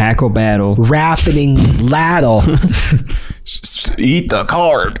battle, Packle battle. rapiding laddle, Eat the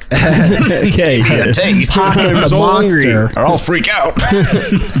card. Okay. Taste. Pocket the monster. Or I'll freak out.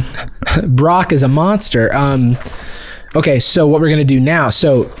 Brock is a monster. Okay, so what we're gonna do now?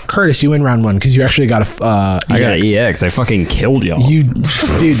 So Curtis, you win round 1 because you actually got a. I got an EX. I fucking killed y'all.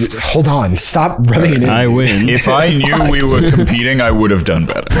 Dude, hold on. Stop rubbing it in. I win. If I knew we were competing, I would have done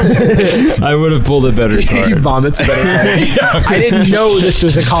better. I would have pulled a better He card. vomits better. I didn't know this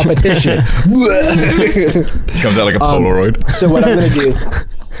was a competition. Comes out like a Polaroid. So what I'm gonna do,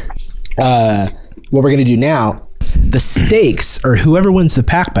 what we're gonna do now, the stakes are whoever wins the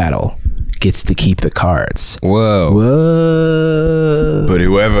pack battle gets to keep the cards. Whoa. Whoa! But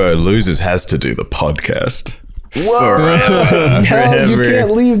whoever loses has to do the podcast. No, you Forever.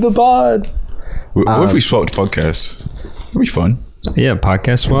 can't leave the pod. What if we swapped podcasts? That'd be fun. Yeah,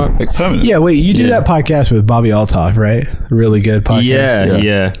 podcast swap. Like permanent. Yeah, wait, you do Yeah. that podcast with Bobby Altoff, right? Really good podcast.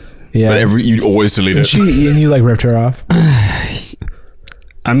 Yeah. yeah. But you always delete it. And you like ripped her off.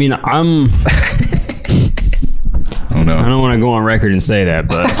 I mean, I'm I don't want to go on record and say that,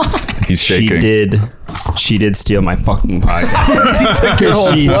 but He's shaking. She did steal my fucking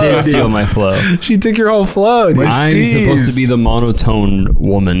podcast. She did steal my flow. She took your whole flow, dude. I'm supposed to be the monotone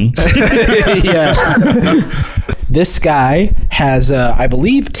woman. Yeah. This guy has, I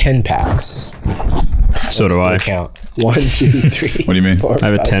believe, 10 packs. So do I. Count. 1, 2, 3. What do you mean? 4, I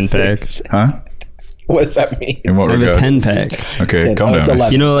have a 5, 10-pack. 6. Huh? What does that mean? In what I have a regard? 10-pack. Okay, calm it's down.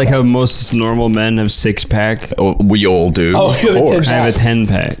 11. You know, like how most normal men have 6-pack? Oh, we all do. Oh, you have a of course. 10-pack. I have a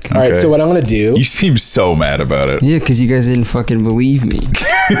 10-pack. All right, Okay. so what I'm going to do... You seem so mad about it. Yeah, because you guys didn't fucking believe me.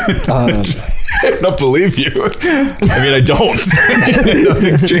 I don't believe you. I mean, I don't.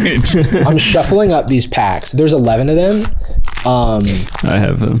 Nothing's changed. I'm shuffling up these packs. There's 11 of them. I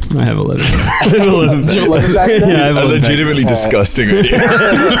have 11. Do you have 11 packs then? Yeah, I have A 11 legitimately disgusting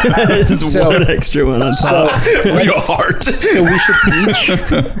idea. Just So- one extra one on So, top. Your heart. so we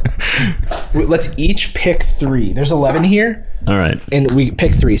should let's each pick 3. There's 11 here, All right. and we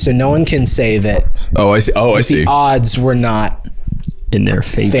pick 3. So no one can say that Oh, I see. Oh, I see. the odds were not In their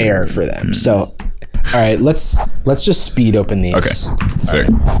favor. fair for them. So, all right, let's just speed open these. Okay. Sick.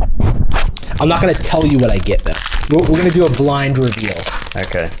 I'm not gonna tell you what I get though. We're gonna do a blind reveal.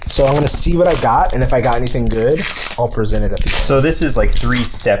 Okay. So I'm gonna see what I got, and if I got anything good, I'll present it at the end. So this is like 3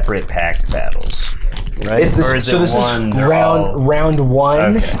 separate pack battles, right? Or is it this one? is they're all- round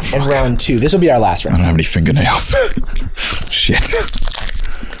 1 Okay. and round 2. This will be our last I round. don't have any fingernails. Shit.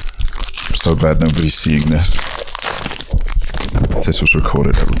 I'm so glad nobody's seeing this. If this was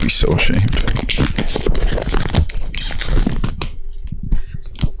recorded, I would be so ashamed.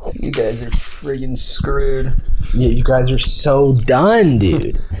 You guys are friggin' screwed. Yeah, you guys are so done,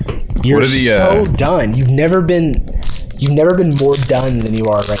 dude. You're What are the, so done. You've never been more done than you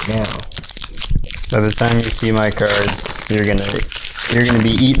are right now. By the time you see my cards, you're gonna be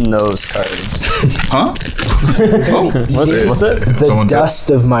eating those cards. Huh? What's it? The Someone's dust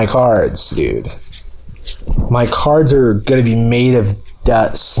of my cards, dude. My cards are gonna be made of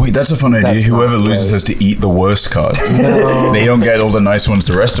dust. Wait, that's a fun idea. That's Whoever not loses good. has to eat the worst card. They don't get all the nice ones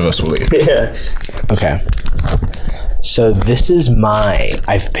the rest of us will eat. Yeah. Okay. So this is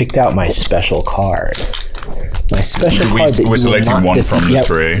I've picked out my special card. My special We- card that we're you will selecting not one from the yep,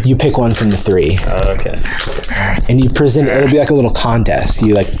 3. You pick one from the 3. Okay. And you present, it'll be like a little contest.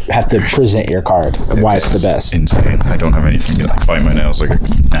 You like have to present your card and why it's the best. Insane. I don't have anything. I bite my nails like a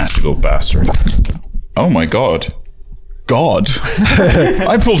nasty little bastard. Oh my god. God.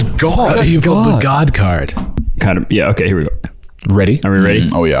 I pulled God. You pulled the God card. Kind of. Yeah. Okay. Here we go. Ready? Are we ready?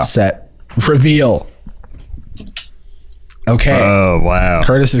 Oh yeah. Set. Reveal. Okay. Oh wow.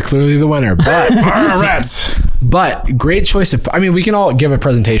 Kurtis is clearly the winner, but Rats. but great choice of. I mean, we can all give a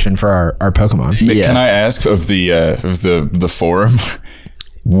presentation for our Pokemon. Yeah. Can I ask of the forum?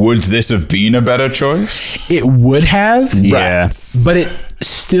 Would this have been a better choice? It would have, Yeah. but it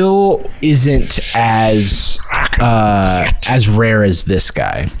still isn't as rare as this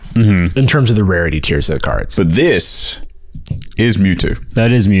guy in terms of the rarity tiers of the cards. But this is Mewtwo.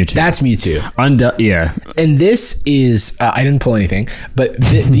 That is Mewtwo. That's Mewtwo. Yeah. And this is I didn't pull anything, but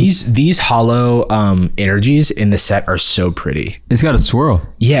these hollow energies in the set are so pretty. It's got a swirl.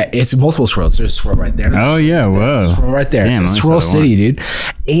 Yeah, it's multiple swirls. There's a swirl right there. Oh yeah. Whoa. Swirl right there. Damn, I Swirl saw that City, dude.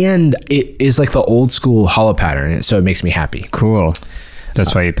 And it is like the old school hollow pattern, so it makes me happy. Cool.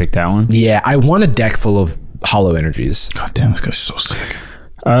 That's why you picked that one. Yeah, I want a deck full of hollow energies. God damn, this guy's so sick.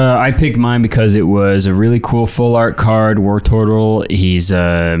 I picked mine because it was a really cool full art card. Wartortle. He's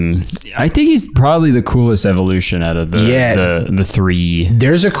I think he's probably the coolest evolution out of the 3.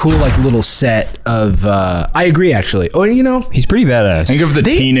 There's a cool like little set of I agree actually. Oh, you know, He's pretty badass. Think of the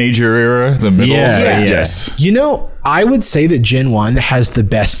teenager era, the middle. Yeah. Yes. you know, I would say that Gen 1 has the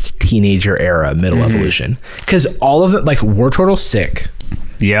best teenager era middle evolution because all of it, like Wartortle's sick.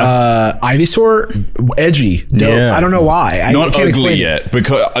 Yeah. Ivysaur, edgy, dope. Yeah. I don't know why. I Not can't ugly explain it. yet,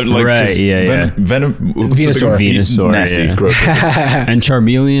 because like Right, just yeah. Venusaur, nasty, yeah. gross. And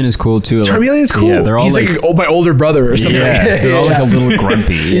Charmeleon is cool too. Charmeleon's cool. Yeah, they're all He's like, like my older brother or something. yeah, they're all like a little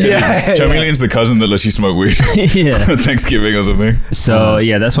grumpy. Yeah. Charmeleon's the cousin that lets you smoke weed Yeah. at Thanksgiving or something. So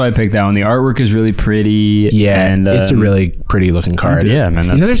yeah, that's why I picked that one. The artwork is really pretty. Yeah, and it's a really pretty looking card. yeah, man,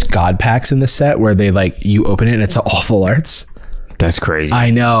 You know, there's God packs in this set where they like you open it and it's all full arts. that's crazy.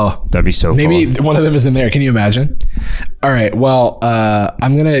 I know. That'd be so Maybe cool. one of them is in there. Can you imagine? All right. Well,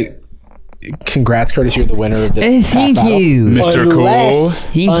 I'm gonna congrats, Kurtis. You're the winner of this. Thank pack battle. you. Mr. Unless,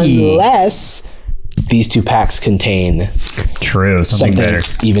 Thank you. unless these 2 packs contain True. Something something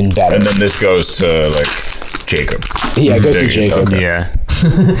better. even better. And then this goes to like Jacob. Yeah, it goes to Okay, Jacob. okay. Yeah.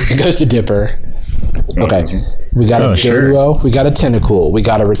 It goes to Dipper. Okay. We got a Doduo, we got a Tentacool, we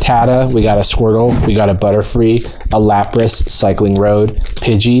got a Rattata, we got a Squirtle, we got a Butterfree, a Lapras, Cycling Road,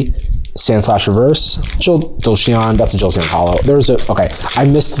 Pidgey, Sandslash Reverse, Jolteon, that's a Jolteon Hollow. There's a, okay, I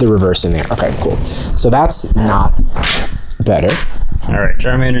missed the reverse in there. Okay, cool. So that's not better. All right,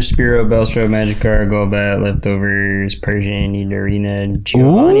 Charmander, Spearow, Bellsprout, Magikarp, Golbat, Leftovers, Persian, Nidorina,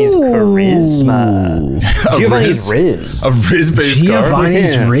 Giovanni's Charisma. Giovanni's Riz. A Riz-based card?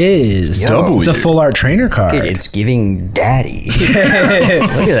 Giovanni's Riz. W. It's a full art trainer card. It's giving daddy. Look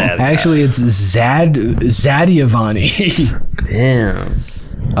at that. Actually, it's Zadiavani. Damn.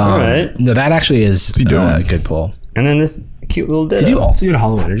 All right. No, that actually is a good pull. And then this cute little Ditto. Did you also get a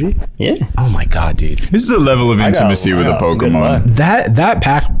Hollow Energy? Yeah. Oh my god, dude. This is a level of intimacy with a Pokemon. That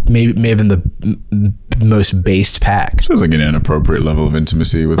pack may have been the most based pack. Sounds like an inappropriate level of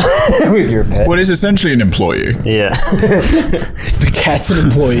intimacy with with your pet. what is essentially an employee. Yeah. The cat's an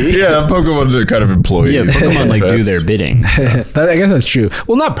employee. Yeah, Pokemon's are kind of employees. Yeah, Pokemon like do their bidding. So. I guess that's true.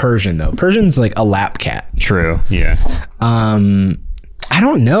 Well, not Persian though. Persian's like a lap cat. True. Yeah. I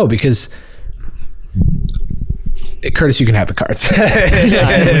don't know because Curtis, you can have the cards.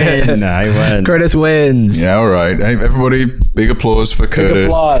 I win. Curtis wins. Yeah, all right. Hey, everybody, big applause for Curtis. Big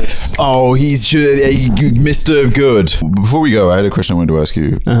applause. Oh, he's Mr. Good. Before we go, I had a question I wanted to ask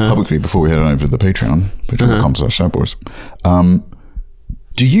you publicly before we head on over to the Patreon, patreon.com/sadboys.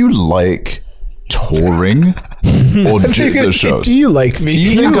 Do you like touring or the shows? Do you like me? Do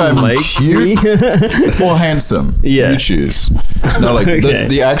you think I'm cute or handsome? Yeah. You choose. No, like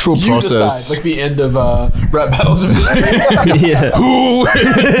the actual process. Decide, like the end of rap battles. Yeah.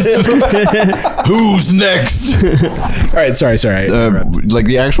 Who's next? All right, sorry. Like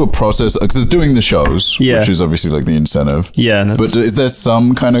the actual process, because it's doing the shows, which is obviously like the incentive. Yeah. But is there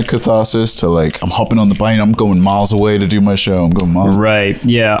some kind of catharsis to like, I'm hopping on the bike, I'm going miles away to do my show. I'm going miles. Right.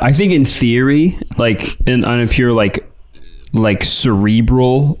 Yeah. I think in theory, like on a pure like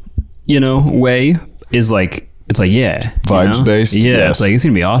cerebral, way is like, it's like, yeah. Vibes based? Yeah. Yes. It's like, it's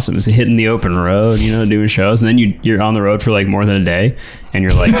going to be awesome. It's hitting the open road, doing shows. And then you're on the road for like more than a day. And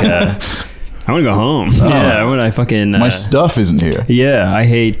you're like, I want to go home. Yeah. I want to fucking... my stuff isn't here. Yeah. I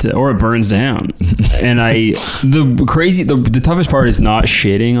hate... or it burns down. And the toughest part is not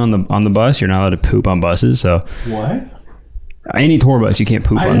shitting on the bus. You're not allowed to poop on buses. So... What? Any tour bus, you can't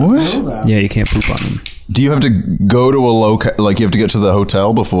poop on. What? Yeah, you can't poop on them. Do you have to go to a like you have to get to the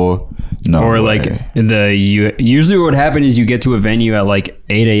hotel before? No. Or way. like usually what would happen is you get to a venue at like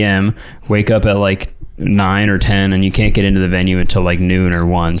 8 a.m., wake up at like 9 or 10, and you can't get into the venue until like noon or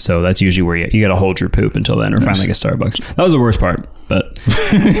 1. So that's usually where you got to hold your poop until then, or find like a Starbucks. That was the worst part, but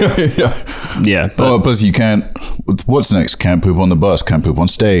yeah. But plus you can't. What's next? Can't poop on the bus. Can't poop on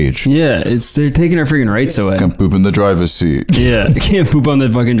stage. Yeah, they're taking our freaking rights away. Can't poop in the driver's seat. Yeah, can't poop on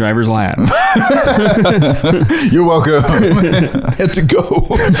the fucking driver's lap. You're welcome. I had to go.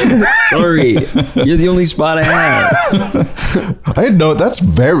 Sorry, you're the only spot I have. That's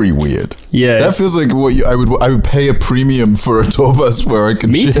very weird. Yeah, that feels like what I would pay a premium for a tour bus where I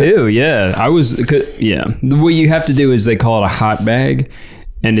can. Me shit. too. Yeah, what you have to do is they call it a hot bag,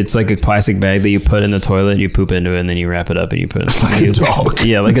 and it's like a plastic bag that you put in the toilet, you poop into it, and then you wrap it up and you put it like a dog.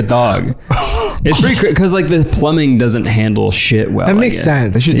 Yeah, like a dog. It's pretty because like the plumbing doesn't handle shit well. That makes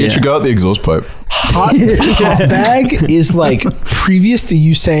sense. They should go out the exhaust pipe. Hot bag is like, previous to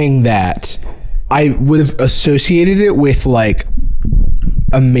you saying that, I would have associated it with like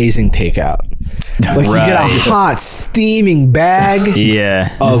amazing takeout. Like you get a hot steaming bag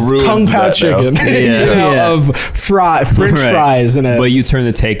of Kung Pao chicken, of French fries in it. But you turn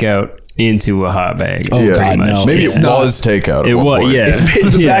the takeout into a hot bag. Oh God, no. Maybe it was takeout. It was, yeah.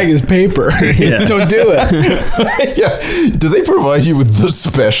 The bag is paper. Don't do it. Yeah. Do they provide you with the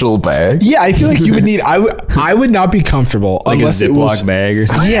special bag? Yeah, I feel like you would need. I would not be comfortable like unless a Ziploc bag or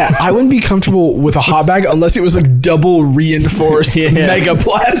something. Yeah, I wouldn't be comfortable with a hot bag unless it was like double reinforced mega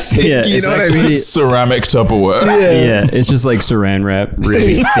plastic. Yeah, you know what I mean? Ceramic Tupperware. Yeah, it's just like saran wrap,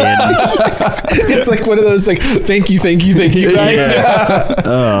 really thin. It's like one of those like thank you bags.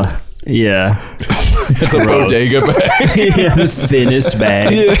 Yeah. It's a bodega bag. Yeah, the thinnest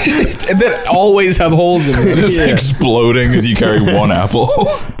bag. Yeah. And then always have holes in it. Just exploding as you carry one apple.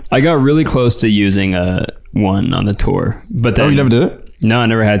 I got really close to using one on the tour. But then, you never did it? No, I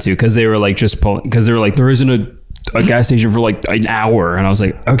never had to because they were like because they were like, there isn't a gas station for like an hour. And I was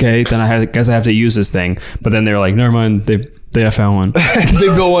like, okay, then I guess I have to use this thing. But then they were like, never mind. I found one. They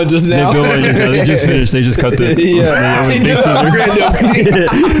built one just now. They just finished. They just cut the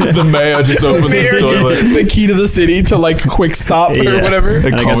The mayor just opened his toilet. The key to the city to like quick stop or whatever.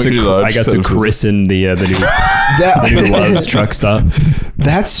 And I got to christen the new Love's truck stop.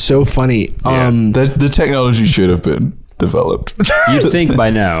 That's so funny. The technology should have been developed. You'd think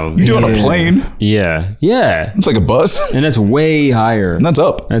by now. You do on a plane. Yeah. It's like a bus. And that's way higher. And that's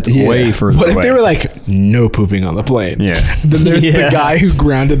up. That's way further What away. if they were like, no pooping on the plane? Yeah. Then there's the guy who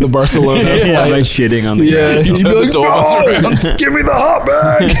grounded the Barcelona flight. By shitting on the ground. You'd be like, give me the hot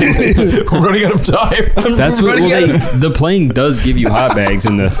bag. We're running out of time. That's what the plane does give you hot bags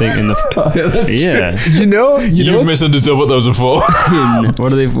in the thing in the You know misunderstood what those are for.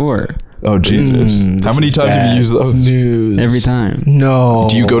 What are they for? Oh Jesus! How many times have you used those? News. Every time. No.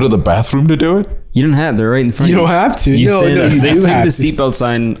 Do you go to the bathroom to do it? You don't have. They're right in front. You don't have to. You stand up. you They do take have the to. seatbelt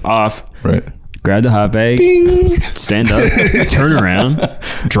sign off. Right. Grab the hot bag. Bing. Stand up. Turn around.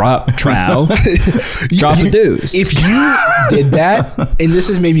 Drop trowel. Drop the deuce. If you did that, and this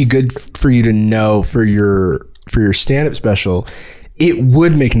is maybe good for you to know for your stand-up special, it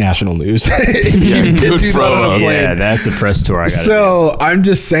would make national news if you did do that on a plane. Yeah, that's the press tour I got. So I'm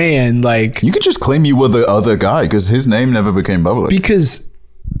just saying, like, You could just claim you were the other guy because his name never became public. because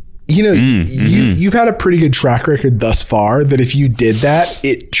you've had a pretty good track record thus far that if you did that,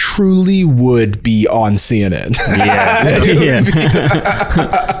 it truly would be on CNN. Yeah.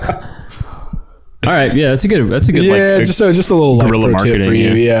 All right, yeah, that's a good. Yeah, just a little guerrilla pro tip for marketing,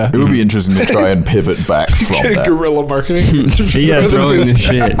 you. yeah. It would be interesting to try and pivot back from that. Guerrilla marketing. Yeah, throwing the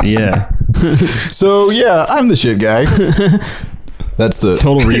shit. Yeah. So yeah, I'm the shit guy. That's the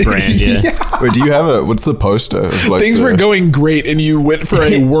Total rebrand. Yeah. Wait, do you have what's the poster of like Things were going great, and you went for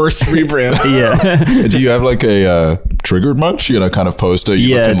a worse rebrand. Yeah. Do you have like a triggered much? Kind of poster.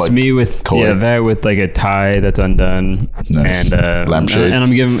 Yeah, can, it's like, me with color. that with like a tie that's undone. Nice. And Lampshade.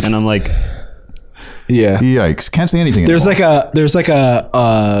 and I'm like. Yeah. Yikes! Can't see anything. There's anymore. like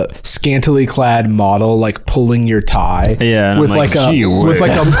a scantily clad model like pulling your tie. Yeah, and with I'm like, like gee with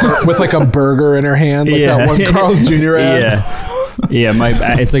like a burger in her hand, like that one Carl's Jr. ad. Yeah,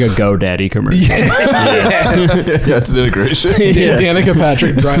 it's like a GoDaddy commercial. Yeah, it's an integration. Danica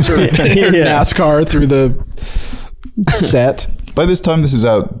Patrick drives her NASCAR through the set. By this time, this is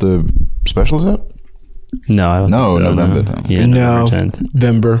out. The special's out. No, I don't think so. November. No. Yeah, No, November 10th.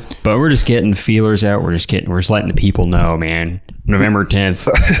 November. But we're just getting feelers out. We're just letting the people know, man. November 10th.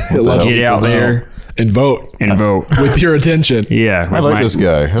 Get out there and vote with your attention. Yeah, I like this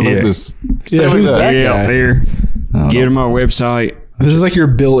guy. I like this. Yeah, who's that Get guy? out there. Get him our website. This is like your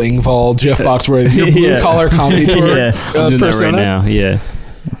Bill Engvall, Jeff Foxworthy, your blue collar comedy tour. I'm doing that right now.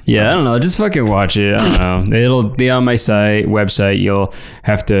 Yeah, I don't know. Just fucking watch it. I don't know. It'll be on my website. You'll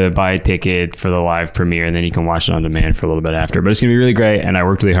have to buy a ticket for the live premiere, and then you can watch it on demand for a little bit after. But it's gonna be really great, and I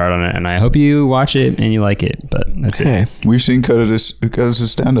worked really hard on it, and I hope you watch it and you like it. But that's it. We've seen Curtis'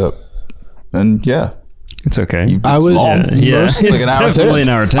 stand up, and yeah, it's okay. I was it's like an hour definitely an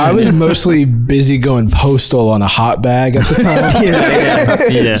hour 10. I was mostly busy going postal on a hot bag at the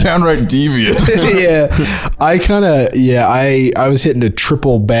time. Yeah. downright devious. I was hitting a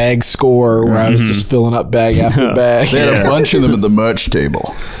triple bag score where I was just filling up bag after bag. They had a bunch of them at the merch table.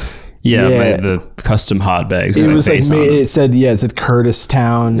 Yeah, the custom hot bags. It was like it said Curtis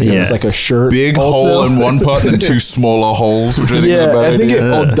Town. It was like a shirt, Big hole in one part and then two smaller holes, which I think is a bad I think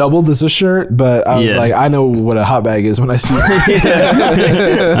idea. it doubled as a shirt, but I was like, I know what a hot bag is when I see it.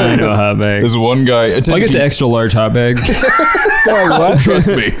 I know a hot bag. There's one guy. I get the extra large hot bag. They're like, what? Trust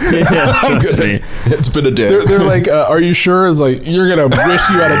me. Trust me. It's been a day. They're like, are you sure? It's like, you're gonna wish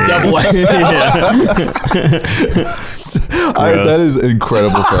you had a double X. That is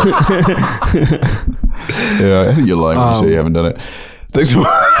incredible fun. Yeah, I think you're lying when you say you haven't done it. Thanks for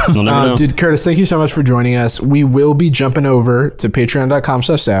Dude, Curtis, thank you so much for joining us. We will be jumping over to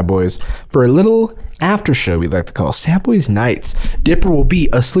patreon.com/sadboys for a little after show we like to call Sadboys Nights. Dipper will be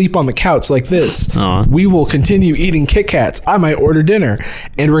asleep on the couch like this. Aww. We will continue eating Kit Kats. I might order dinner.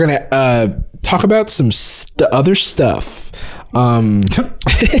 And we're going to talk about some other stuff.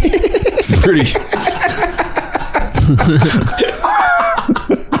 It's pretty...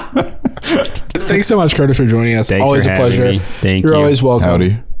 Thanks so much, Curtis, for joining us. Thanks always for a pleasure. having me. Thank You're you. always welcome.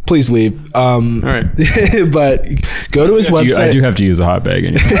 Howdy. Please leave. All right. But go to his website. I do have to use a hot bag.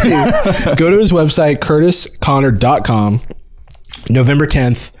 Anyway. Go to his website, kurtisconner.com. November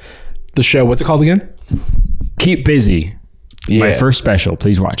 10th. The show, what's it called again? Keep busy. Yeah. My first special.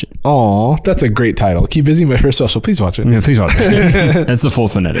 Please watch it. Aw, that's a great title. Keep busy, my first special. Please watch it. Yeah, please watch it. That's the full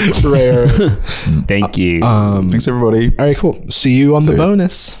phonetic. Right. Thank you. Thanks, everybody. All right, cool. See you on the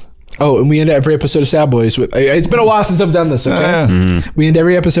bonus. Oh, and we end every episode of Sad Boys with... It's been a while since I've done this, okay? We end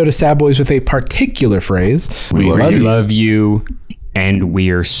every episode of Sad Boys with a particular phrase. We love you, and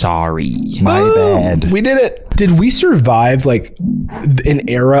we're sorry. My bad. We did it. Did we survive like an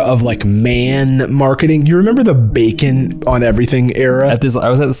era of like man marketing? You remember the bacon on everything era? I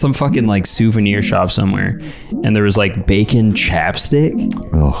was at some fucking like souvenir shop somewhere, and there was like bacon chapstick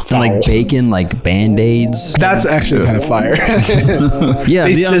and like bacon like Band-Aids. That's actually kind of fire. Yeah,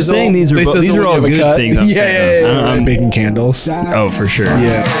 I'm saying these are all good things. I'm saying. Bacon candles. Oh, for sure.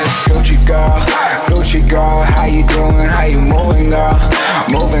 Yeah. Gucci girl, how you doing? How you moving, girl?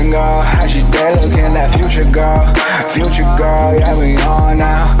 Moving, girl. How's your day looking? That future girl, yeah, we on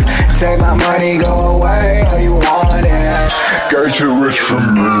now. Take my money, go away, all you want it. Get you rich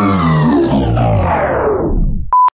from me.